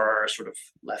animals are sort of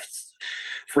left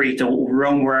free to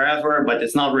roam wherever, but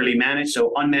it's not really managed.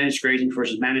 So unmanaged grazing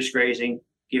versus managed grazing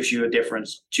gives you a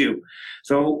difference too.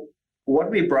 So what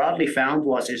we broadly found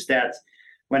is that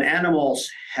when animals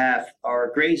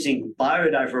are grazing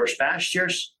biodiverse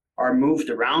pastures, are moved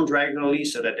around regularly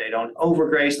so that they don't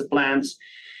overgraze the plants,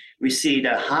 we see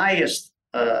the highest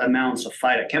amounts of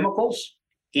phytochemicals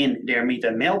in their meat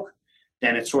and milk.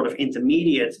 Then it's sort of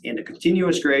intermediate in the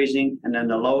continuous grazing, and then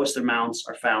the lowest amounts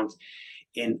are found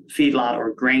in feedlot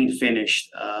or grain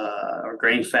finished or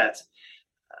grain fed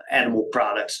animal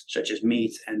products such as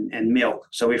meat and milk.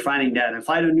 So we're finding that, and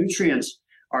phytonutrients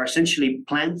are essentially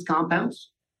plant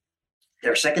compounds.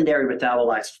 They're secondary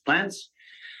metabolites of plants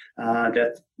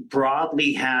that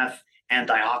broadly have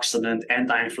antioxidant,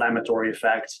 anti-inflammatory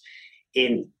effects.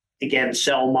 In, again,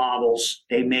 cell models,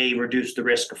 they may reduce the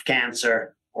risk of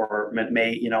cancer, or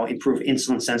may improve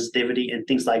insulin sensitivity and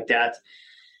things like that.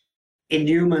 In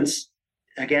humans,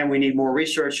 again, we need more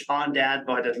research on that,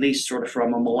 but at least sort of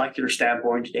from a molecular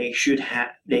standpoint, they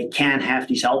can have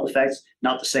these health effects.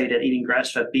 Not to say that eating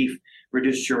grass-fed beef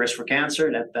reduces your risk for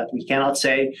cancer. That we cannot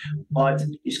say, but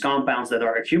these compounds that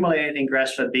are accumulated in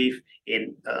grass-fed beef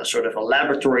in sort of a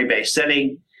laboratory-based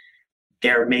setting,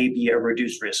 there may be a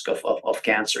reduced risk of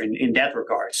cancer in that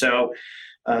regard. So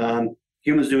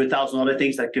humans do 1,000 other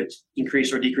things that could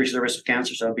increase or decrease the risk of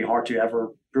cancer, so it'd be hard to ever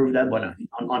prove that. But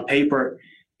on paper,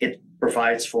 it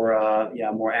provides for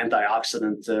more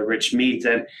antioxidant rich meat,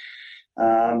 and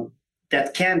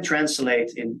that can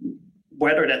translate in.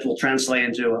 Whether that will translate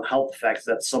into a health effect,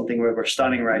 that's something we're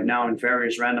studying right now in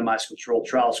various randomized controlled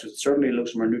trials, because it certainly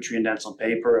looks more nutrient dense on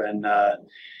paper. And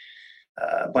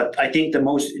but I think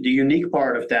the unique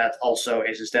part of that also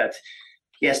is that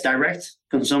yes, direct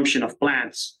consumption of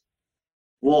plants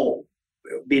will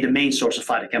be the main source of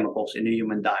phytochemicals in the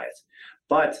human diet,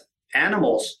 but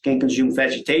animals can consume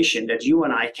vegetation that you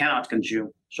and I cannot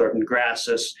consume, certain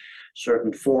grasses,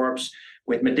 certain forbs,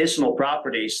 with medicinal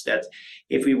properties that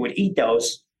if we would eat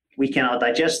those, we cannot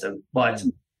digest them. But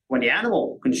when the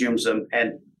animal consumes them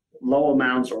and low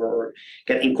amounts or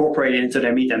get incorporated into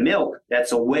their meat and milk,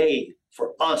 that's a way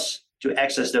for us to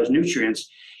access those nutrients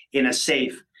in a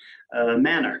safe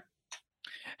manner.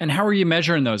 And how are you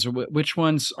measuring those? Which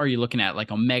ones are you looking at?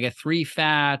 Like omega-3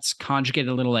 fats,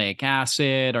 conjugated linoleic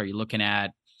acid? Are you looking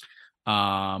at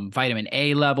vitamin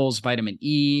A levels, vitamin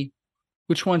E?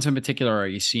 Which ones in particular are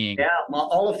you seeing? Yeah, well,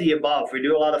 all of the above. We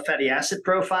do a lot of fatty acid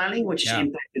profiling, which is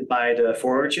impacted by the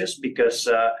forages, because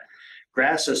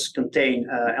grasses contain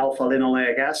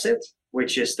alpha-linoleic acid,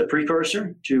 which is the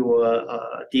precursor to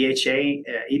DHA,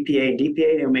 EPA, and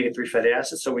DPA, the omega-3 fatty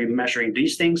acids. So we're measuring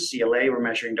these things. CLA, we're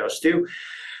measuring those too.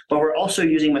 But we're also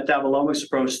using metabolomics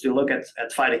approach to look at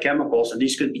phytochemicals, and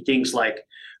these could be things like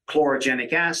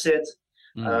chlorogenic acid,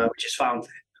 which is found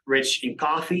rich in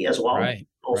coffee as well. Right.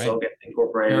 Also get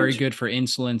incorporated. Very good for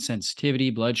insulin sensitivity,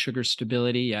 blood sugar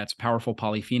stability. Yeah, it's powerful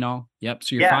polyphenol. Yep.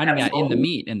 So you're finding that in the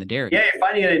meat and the dairy. Yeah, you're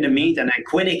finding it in the meat, and then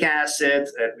quinic acid,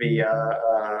 it'd be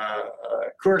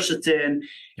quercetin,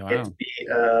 it'd be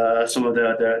some of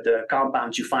the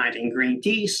compounds you find in green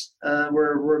teas.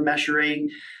 We're measuring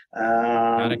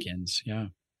catechins.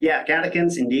 Yeah,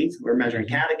 catechins, indeed. We're measuring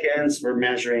catechins. We're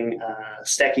measuring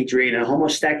stachydrine and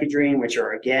homostachydrine, which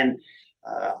are again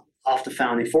often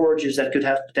found in forages that could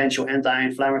have potential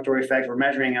anti-inflammatory effects. We're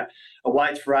measuring a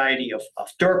wide variety of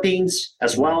terpenes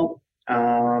as well,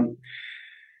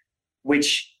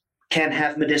 which can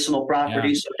have medicinal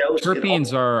properties. Yeah. So those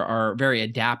terpenes are very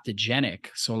adaptogenic.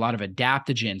 So a lot of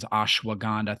adaptogens,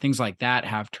 ashwagandha, things like that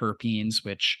have terpenes,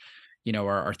 which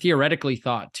are theoretically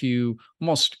thought to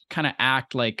almost kind of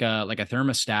act like a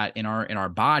thermostat in our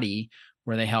body,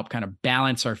 where they help kind of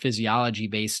balance our physiology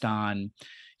based on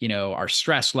our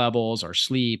stress levels, our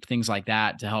sleep, things like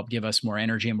that, to help give us more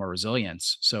energy and more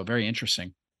resilience. So very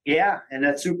interesting. Yeah, and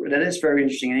that is very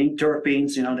interesting. And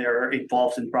terpenes, they're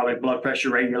involved in probably blood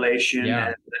pressure regulation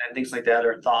and things like that.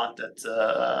 Are thought that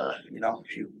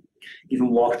if you even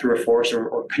walk through a forest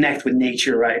or connect with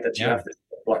nature, right, that you have the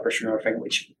blood pressure effect,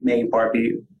 which may in part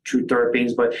be true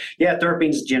terpenes. But yeah,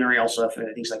 terpenes generally also have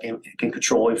things like can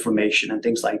control inflammation and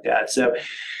things like that. So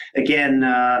again,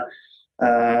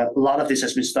 a lot of this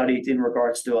has been studied in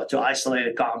regards to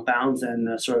isolated compounds,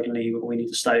 and certainly we need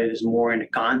to study this more in the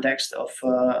context of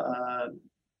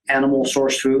animal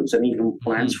source foods and even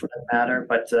plants for that matter.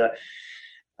 But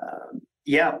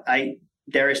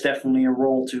there is definitely a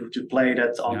role to play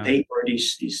that on paper.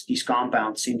 These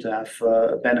compounds seem to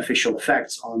have beneficial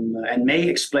effects on, and may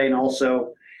explain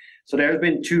also. So there have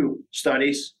been 2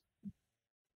 studies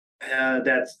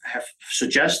that have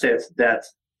suggested that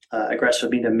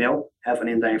grass-fed beef and milk have an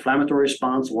anti-inflammatory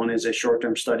response. One is a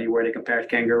short-term study where they compared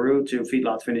kangaroo to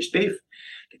feedlot finished beef.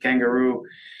 The kangaroo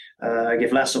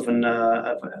give less of an.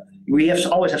 We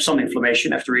always have some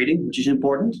inflammation after eating, which is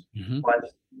important.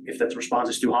 But if that response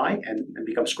is too high and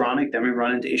becomes chronic, then we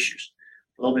run into issues.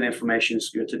 A little bit of inflammation is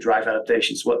good to drive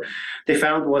adaptations. What they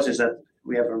found is that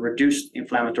we have a reduced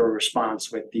inflammatory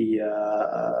response with the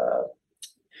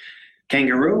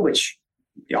kangaroo, which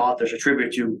the authors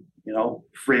attribute to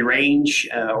free range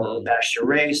or pasture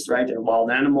raised, right? They're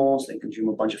wild animals. They consume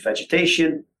a bunch of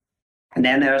vegetation. And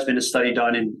then there has been a study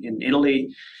done in Italy,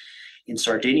 in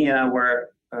Sardinia, where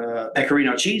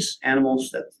pecorino cheese,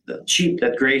 animals, the sheep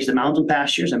that graze the mountain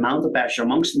pastures, and mountain pasture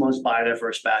amongst the most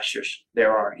biodiverse pastures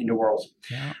there are in the world,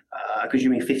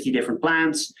 consuming 50 different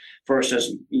plants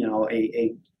versus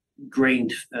a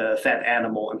grained fat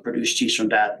animal and produce cheese from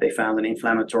that. They found an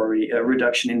inflammatory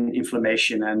reduction in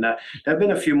inflammation, and there have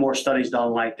been a few more studies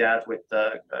done like that with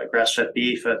grass-fed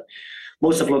beef.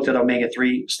 Most have looked at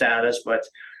omega-3 status, but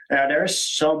there's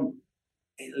some,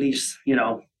 at least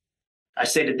I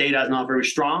say the data is not very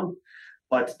strong,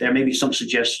 but there may be some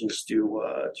suggestions to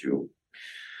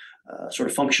sort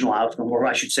of functional outcome, or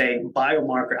I should say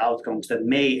biomarker outcomes that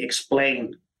may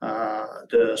explain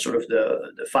the sort of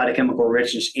the phytochemical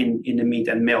richness in the meat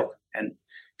and milk, and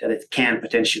that it can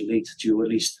potentially lead to at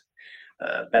least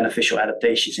beneficial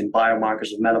adaptations in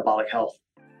biomarkers of metabolic health.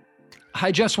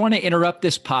 I just want to interrupt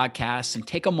this podcast and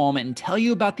take a moment and tell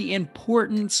you about the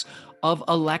importance of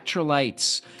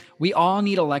electrolytes. We all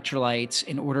need electrolytes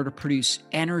in order to produce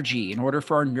energy, in order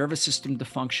for our nervous system to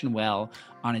function well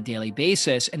on a daily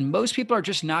basis. And most people are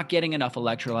just not getting enough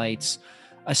electrolytes,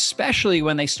 especially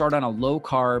when they start on a low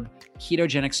carb,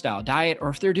 ketogenic style diet, or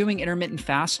if they're doing intermittent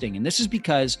fasting. And this is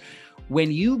because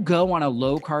when you go on a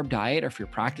low carb diet, or if you're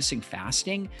practicing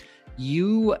fasting,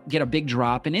 you get a big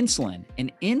drop in insulin.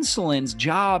 And insulin's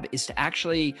job is to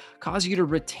actually cause you to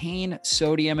retain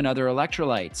sodium and other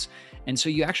electrolytes. And so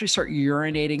you actually start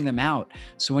urinating them out.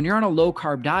 So when you're on a low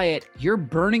carb diet, you're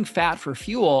burning fat for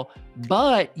fuel,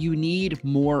 but you need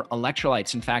more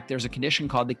electrolytes. In fact, there's a condition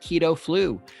called the keto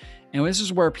flu. And this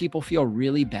is where people feel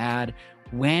really bad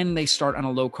when they start on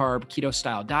a low carb keto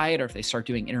style diet, or if they start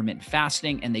doing intermittent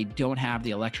fasting and they don't have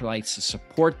the electrolytes to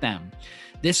support them.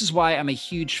 This is why I'm a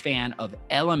huge fan of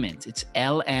LMNT. It's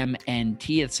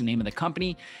LMNT. It's the name of the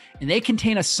company. And they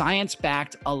contain a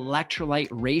science-backed electrolyte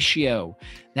ratio.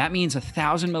 That means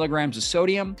 1,000 milligrams of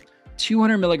sodium,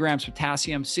 200 milligrams of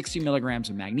potassium, 60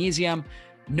 milligrams of magnesium,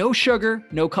 no sugar,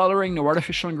 no coloring, no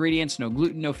artificial ingredients, no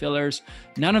gluten, no fillers,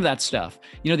 none of that stuff.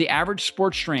 You know, the average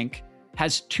sports drink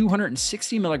has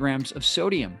 260 milligrams of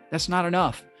sodium. That's not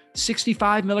enough.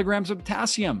 65 milligrams of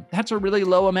potassium. That's a really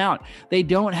low amount. They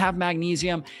don't have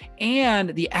magnesium. And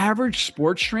the average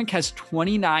sports drink has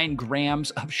 29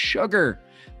 grams of sugar.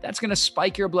 That's going to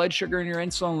spike your blood sugar and your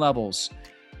insulin levels.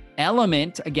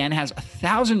 LMNT, again, has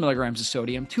 1,000 milligrams of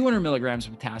sodium, 200 milligrams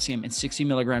of potassium, and 60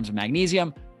 milligrams of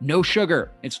magnesium. No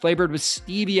sugar. It's flavored with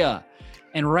stevia.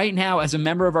 And right now, as a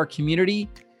member of our community,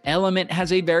 LMNT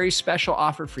has a very special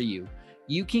offer for you.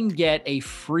 You can get a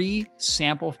free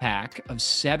sample pack of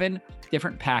 7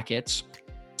 different packets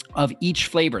of each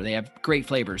flavor. They have great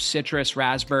flavors: citrus,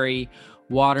 raspberry,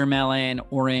 watermelon,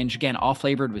 orange, again, all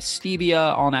flavored with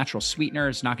stevia, all natural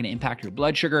sweeteners, not going to impact your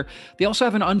blood sugar. They also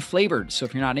have an unflavored. So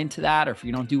if you're not into that, or if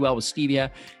you don't do well with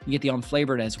stevia, you get the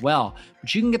unflavored as well.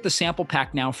 But you can get the sample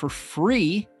pack now for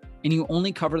free, and you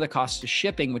only cover the cost of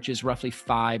shipping, which is roughly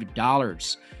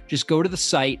 $5. Just go to the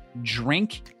site,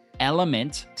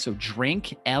 DrinkLMNT, so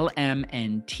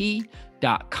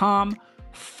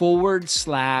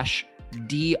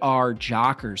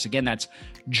drinklmnt.com/drjockers. Again, that's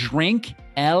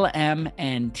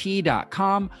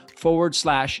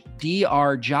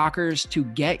drinklmnt.com/drjockers to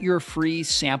get your free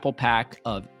sample pack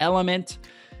of LMNT.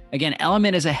 Again,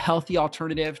 LMNT is a healthy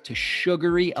alternative to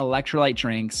sugary electrolyte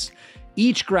drinks.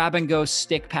 Each grab-and-go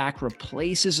stick pack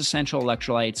replaces essential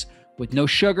electrolytes with no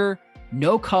sugar,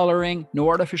 no coloring, no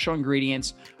artificial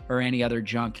ingredients, or any other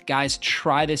junk. Guys,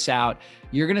 try this out.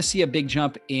 You're going to see a big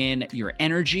jump in your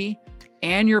energy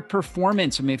and your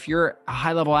performance. I mean, if you're a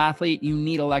high-level athlete, you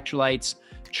need electrolytes.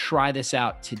 Try this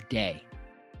out today.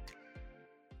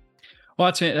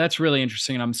 Well, that's really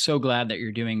interesting. And I'm so glad that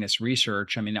you're doing this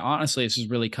research. I mean, honestly, this is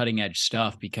really cutting-edge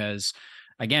stuff because,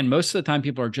 again, most of the time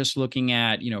people are just looking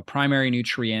at, primary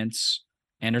nutrients,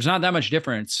 and there's not that much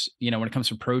difference, when it comes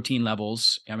to protein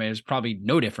levels. I mean, there's probably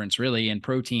no difference really in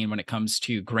protein when it comes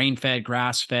to grain-fed,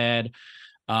 grass-fed.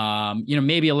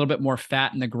 Maybe a little bit more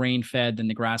fat in the grain-fed than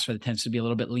the grass-fed. It tends to be a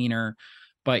little bit leaner.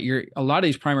 But a lot of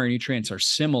these primary nutrients are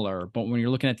similar. But when you're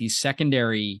looking at these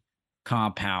secondary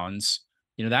compounds,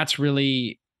 that's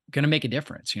really going to make a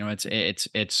difference.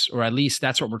 It's, or at least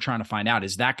that's what we're trying to find out.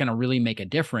 Is that going to really make a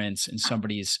difference in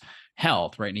somebody's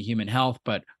health, right? In a human health,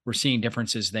 but we're seeing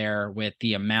differences there with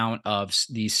the amount of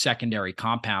these secondary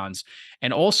compounds.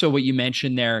 And also what you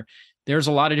mentioned there's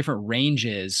a lot of different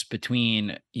ranges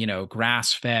between,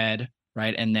 grass-fed,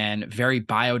 right? And then very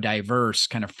biodiverse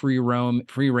kind of free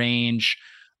range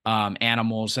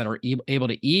animals that are able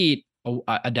to eat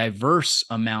a diverse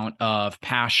amount of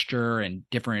pasture and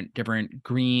different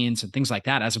greens and things like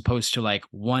that, as opposed to like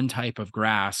one type of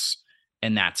grass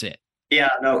and that's it. Yeah,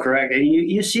 no, correct. And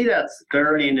you see that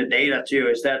clearly in the data too,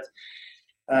 is that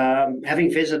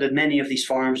having visited many of these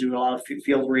farms, doing a lot of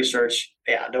field research,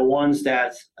 the ones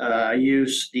that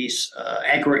use these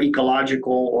agroecological,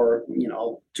 or,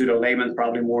 to the layman,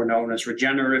 probably more known as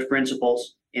regenerative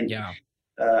principles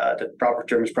the proper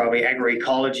term is probably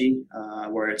agroecology,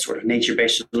 where it's sort of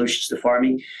nature-based solutions to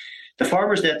farming. The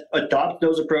farmers that adopt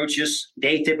those approaches,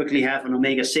 they typically have an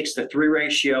omega-6 to 3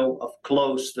 ratio of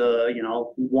close to,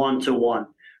 1 to 1,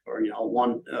 or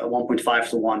 1.5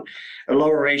 to 1. A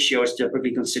lower ratio is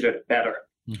typically considered better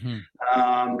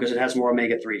because it has more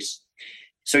omega-3s.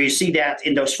 So you see that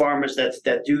in those farmers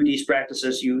that do these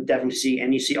practices, you definitely see,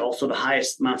 and you see also the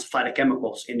highest amounts of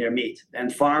phytochemicals in their meat.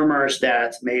 And farmers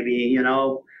that maybe,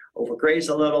 overgraze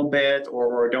a little bit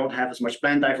or don't have as much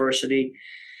plant diversity,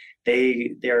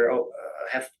 they're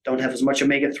don't have as much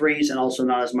omega-3s and also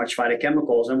not as much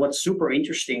phytochemicals. And what's super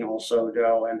interesting also,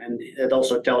 though, and it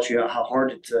also tells you how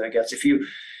hard it gets, if you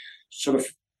sort of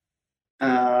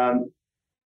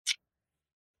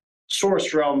source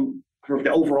from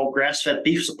the overall grass-fed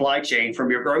beef supply chain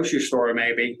from your grocery store,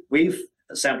 maybe we've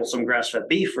sampled some grass-fed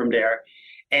beef from there,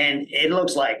 and it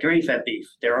looks like grain-fed beef,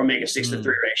 their omega-6 to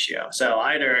 3 ratio. So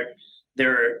either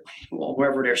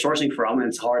whoever they're sourcing from, and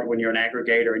it's hard when you're an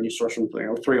aggregator and you source from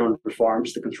 300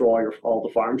 farms to control all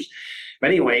the farms.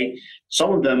 But anyway,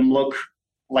 some of them look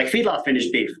like feedlot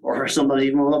finished beef, or sometimes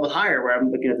even a little bit higher, where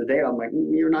I'm looking at the data, I'm like,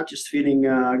 you're not just feeding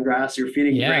grass, you're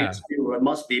feeding grains. It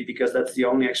must be, because that's the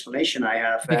only explanation I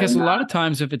have. Because a lot of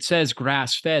times if it says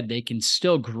grass fed, they can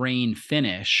still grain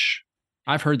finish.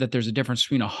 I've heard that there's a difference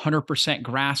between 100%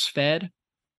 grass fed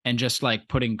and just like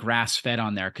putting grass fed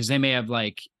on there, because they may have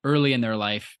like early in their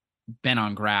life been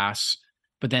on grass,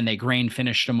 but then they grain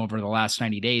finished them over the last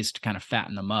 90 days to kind of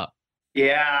fatten them up.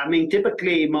 Yeah, I mean,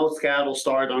 typically most cattle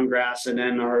start on grass and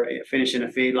then are finished in a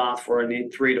feedlot for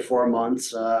 3 to 4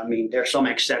 months. I mean, there are some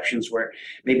exceptions where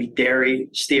maybe dairy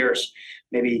steers,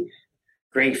 maybe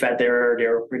grain fed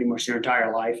they're pretty much their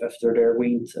entire life after they're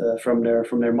weaned from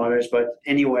their mothers. But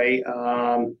anyway,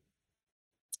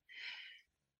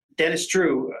 that is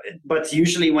true. But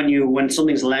usually when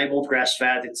something's labeled grass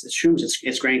fed, it assumes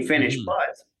it's grain finished,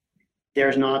 but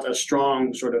there's not a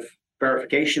strong sort of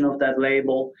verification of that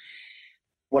label.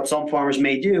 What some farmers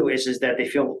may do is that they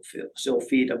still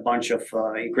feed a bunch of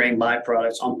grain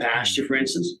byproducts on pasture, for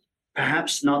instance.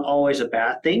 Perhaps not always a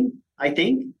bad thing, I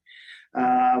think.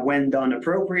 When done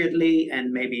appropriately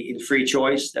and maybe in free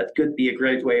choice, that could be a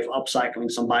great way of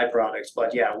upcycling some byproducts.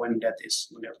 But yeah, when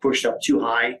they're pushed up too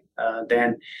high,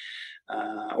 then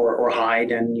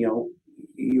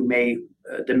you may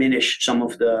diminish some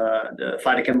of the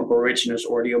phytochemical richness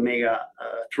or the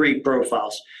omega-3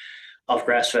 profiles of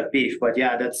grass-fed beef. But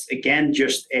yeah, that's again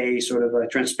just a sort of a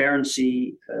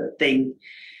transparency thing.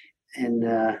 And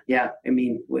I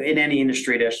mean, in any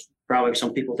industry, there's probably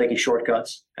some people taking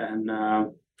shortcuts, and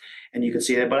you can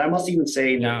see that. But I must even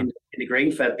say, in the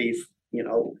grain-fed beef,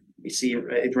 we see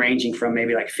it ranging from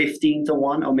maybe like 15 to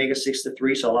 1 omega-6 to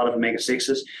 3, so a lot of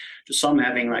omega-6s, to some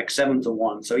having like 7 to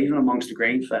 1. So even amongst the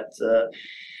grain-fed,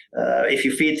 if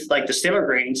you feed like the stiller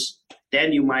grains,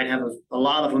 then you might have a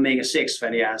lot of omega-6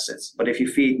 fatty acids. But if you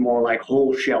feed more like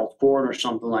whole shelled corn or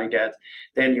something like that,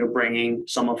 then you're bringing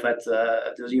some of that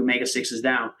the omega-6s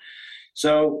down.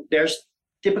 So there's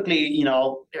typically,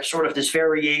 there's sort of this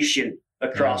variation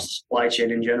across the supply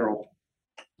chain in general.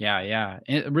 Yeah.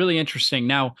 Really interesting.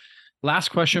 Now, last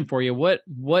question for you.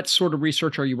 What sort of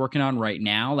research are you working on right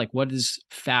now? Like, what is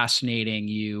fascinating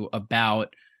you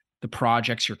about the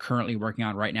projects you're currently working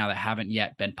on right now that haven't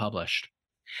yet been published?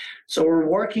 So we're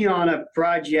working on a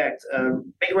project, a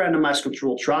big randomized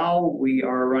controlled trial. We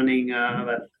are running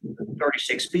about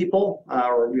 36 people,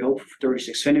 or we hope for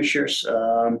 36 finishers.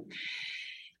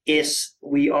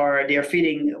 They're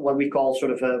feeding what we call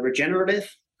sort of a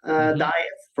regenerative diet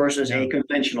versus a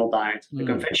conventional diet. The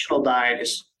conventional diet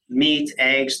is meat,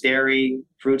 eggs, dairy,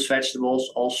 fruits, vegetables,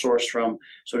 all sourced from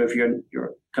sort of your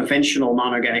conventional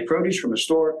non-organic produce from the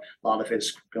store. A lot of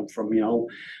it's come from,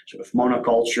 sort of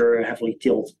monoculture, heavily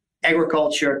tilled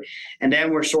agriculture. And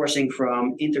then we're sourcing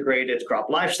from integrated crop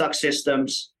livestock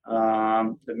systems,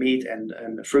 the meat and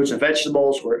the fruits and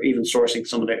vegetables. We're even sourcing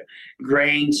some of the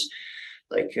grains,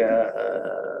 like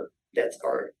that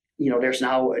are, there's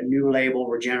now a new label,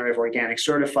 regenerative organic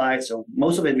certified. So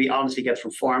most of it we honestly get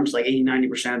from farms, like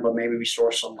 80-90%, but maybe we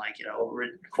source some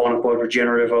quote unquote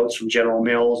regenerative oats from General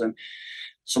Mills, and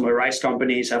some of the rice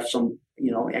companies have some,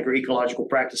 agroecological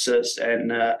practices.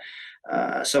 And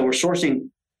so we're sourcing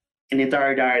an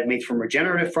entire diet made from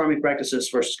regenerative farming practices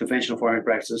versus conventional farming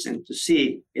practices, and to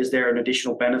see, is there an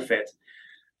additional benefit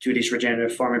to these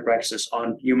regenerative farming practices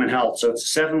on human health. So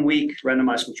it's a 7-week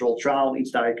randomized controlled trial.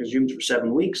 Each diet consumed for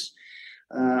 7 weeks.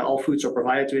 All foods are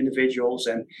provided to individuals.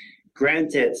 And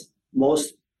granted,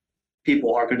 most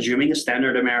people are consuming a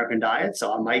standard American diet.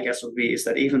 So my guess would be is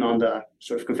that even on the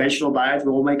sort of conventional diet,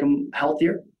 we will make them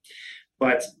healthier.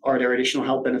 But are there additional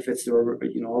health benefits to a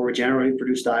regeneratively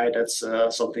produced diet? That's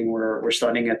something we're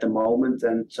studying at the moment.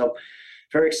 And so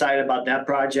very excited about that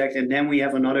project. And then we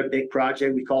have another big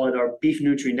project. We call it our Beef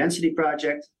Nutrient Density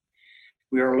Project.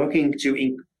 We are looking to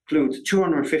include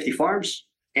 250 farms,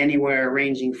 anywhere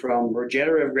ranging from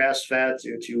regenerative grass-fed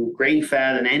to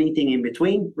grain-fed and anything in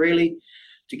between, really,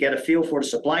 to get a feel for the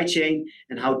supply chain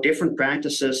and how different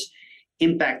practices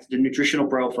impact the nutritional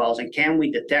profiles, and can we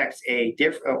detect a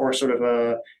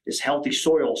this healthy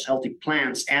soils, healthy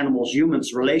plants, animals,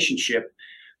 humans relationship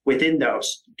within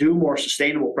those? Do more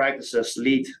sustainable practices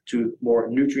lead to more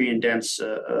nutrient dense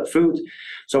food?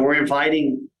 So we're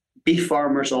inviting beef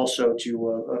farmers also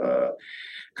to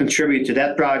contribute to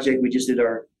that project. We just did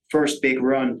our first big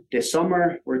run this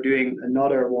summer. We're doing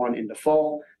another one in the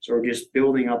fall. So we're just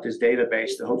building up this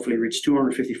database to hopefully reach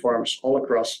 250 farms all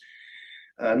across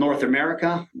North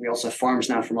America. We also have farms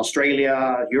now from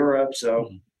Australia, Europe, so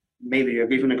maybe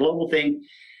even a global thing.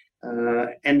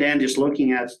 And then just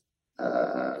looking at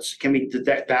can we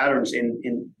detect patterns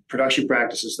in production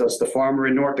practices? Does the farmer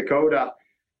in North Dakota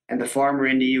and the farmer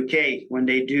in the UK, when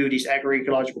they do these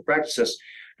agroecological practices,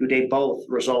 do they both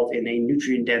result in a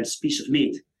nutrient-dense piece of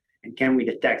meat? And can we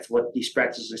detect what these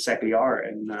practices exactly are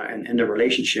and the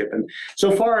relationship? And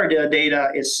so far, the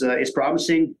data is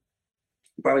promising.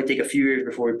 Probably take a few years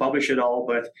before we publish it all,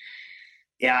 but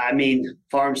yeah, I mean,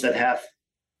 farms that have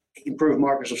improved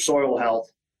markers of soil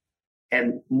health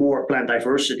and more plant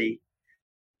diversity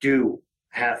do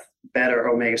have better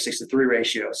omega-6 to 3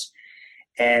 ratios,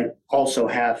 and also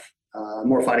have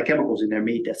more phytochemicals in their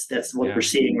meat. That's what we're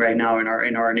seeing right now in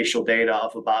our initial data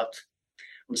of about,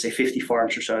 I want to say 50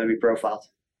 farms or so that we profiled.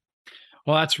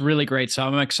 Well, that's really great. So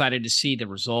I'm excited to see the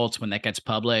results when that gets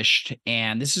published.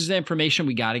 And this is the information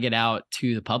we got to get out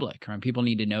to the public. Right? People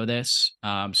need to know this,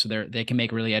 so they can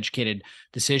make really educated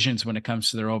decisions when it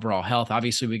comes to their overall health.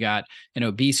 Obviously, we got an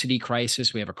obesity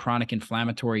crisis. We have a chronic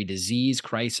inflammatory disease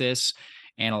crisis.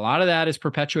 And a lot of that is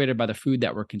perpetuated by the food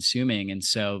that we're consuming. And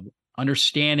so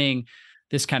understanding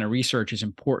this kind of research is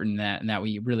important, that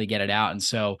we really get it out. And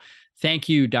so thank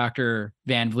you, Dr.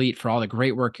 Van Vliet, for all the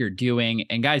great work you're doing.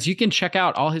 And guys, you can check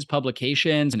out all his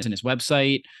publications and his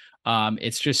website.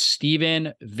 It's just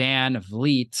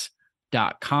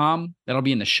StephenVanVliet.com. That'll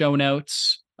be in the show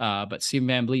notes. But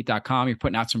StephenVanVliet.com, you're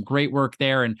putting out some great work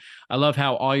there. And I love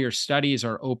how all your studies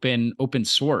are open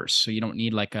source. So you don't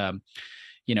need like a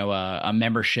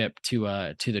membership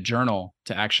to the journal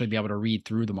to actually be able to read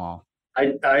through them all.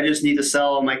 I just need to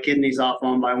sell all my kidneys off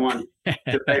one by one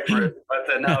to pay for it.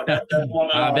 But no, that's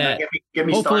one. I bet. Get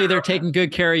me hopefully they're taking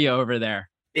good care of you over there.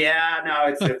 Yeah, no,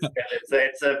 it's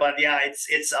but yeah,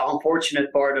 it's an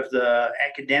unfortunate part of the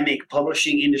academic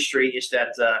publishing industry is that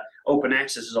open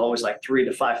access is always like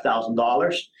 $3,000 to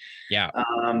 $5,000. Yeah.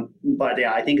 But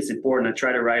yeah, I think it's important to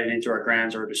try to write it into our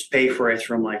grants or just pay for it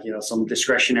from some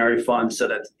discretionary fund, so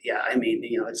that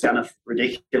it's kind of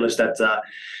ridiculous that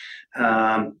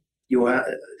you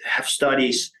have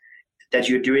studies that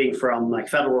you're doing from like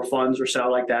federal funds or so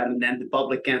like that, and then the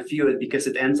public can't view it because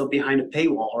it ends up behind a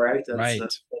paywall, right?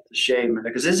 That's a shame,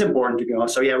 because it's important to go.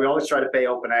 So yeah, we always try to pay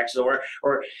open access,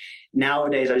 or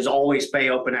nowadays I just always pay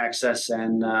open access,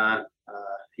 and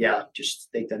just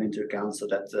take that into account so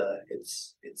that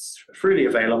it's freely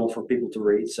available for people to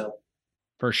read. So.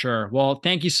 For sure. Well,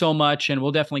 thank you so much. And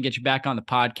we'll definitely get you back on the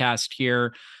podcast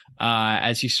here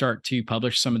as you start to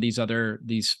publish some of these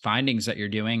findings that you're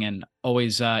doing, and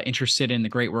always interested in the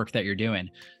great work that you're doing.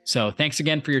 So thanks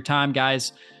again for your time,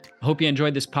 guys. I hope you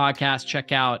enjoyed this podcast.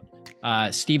 Check out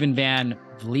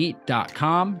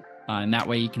StephenVanVliet.com. And that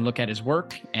way you can look at his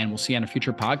work, and we'll see you on a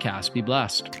future podcast. Be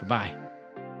blessed. Bye-bye.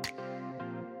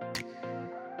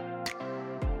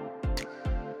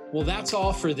 Well, that's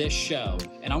all for this show.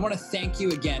 And I want to thank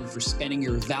you again for spending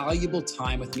your valuable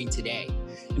time with me today.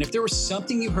 And if there was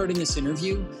something you heard in this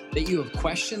interview that you have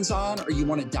questions on, or you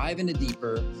want to dive into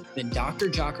deeper, then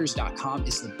drjockers.com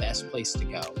is the best place to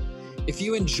go. If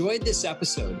you enjoyed this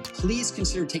episode, please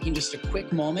consider taking just a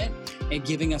quick moment and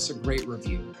giving us a great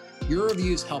review. Your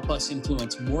reviews help us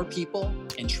influence more people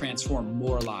and transform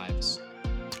more lives.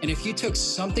 And if you took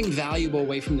something valuable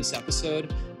away from this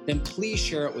episode, then please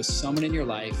share it with someone in your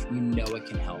life you know it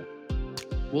can help.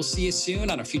 We'll see you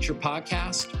soon on a future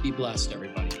podcast. Be blessed,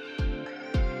 everybody.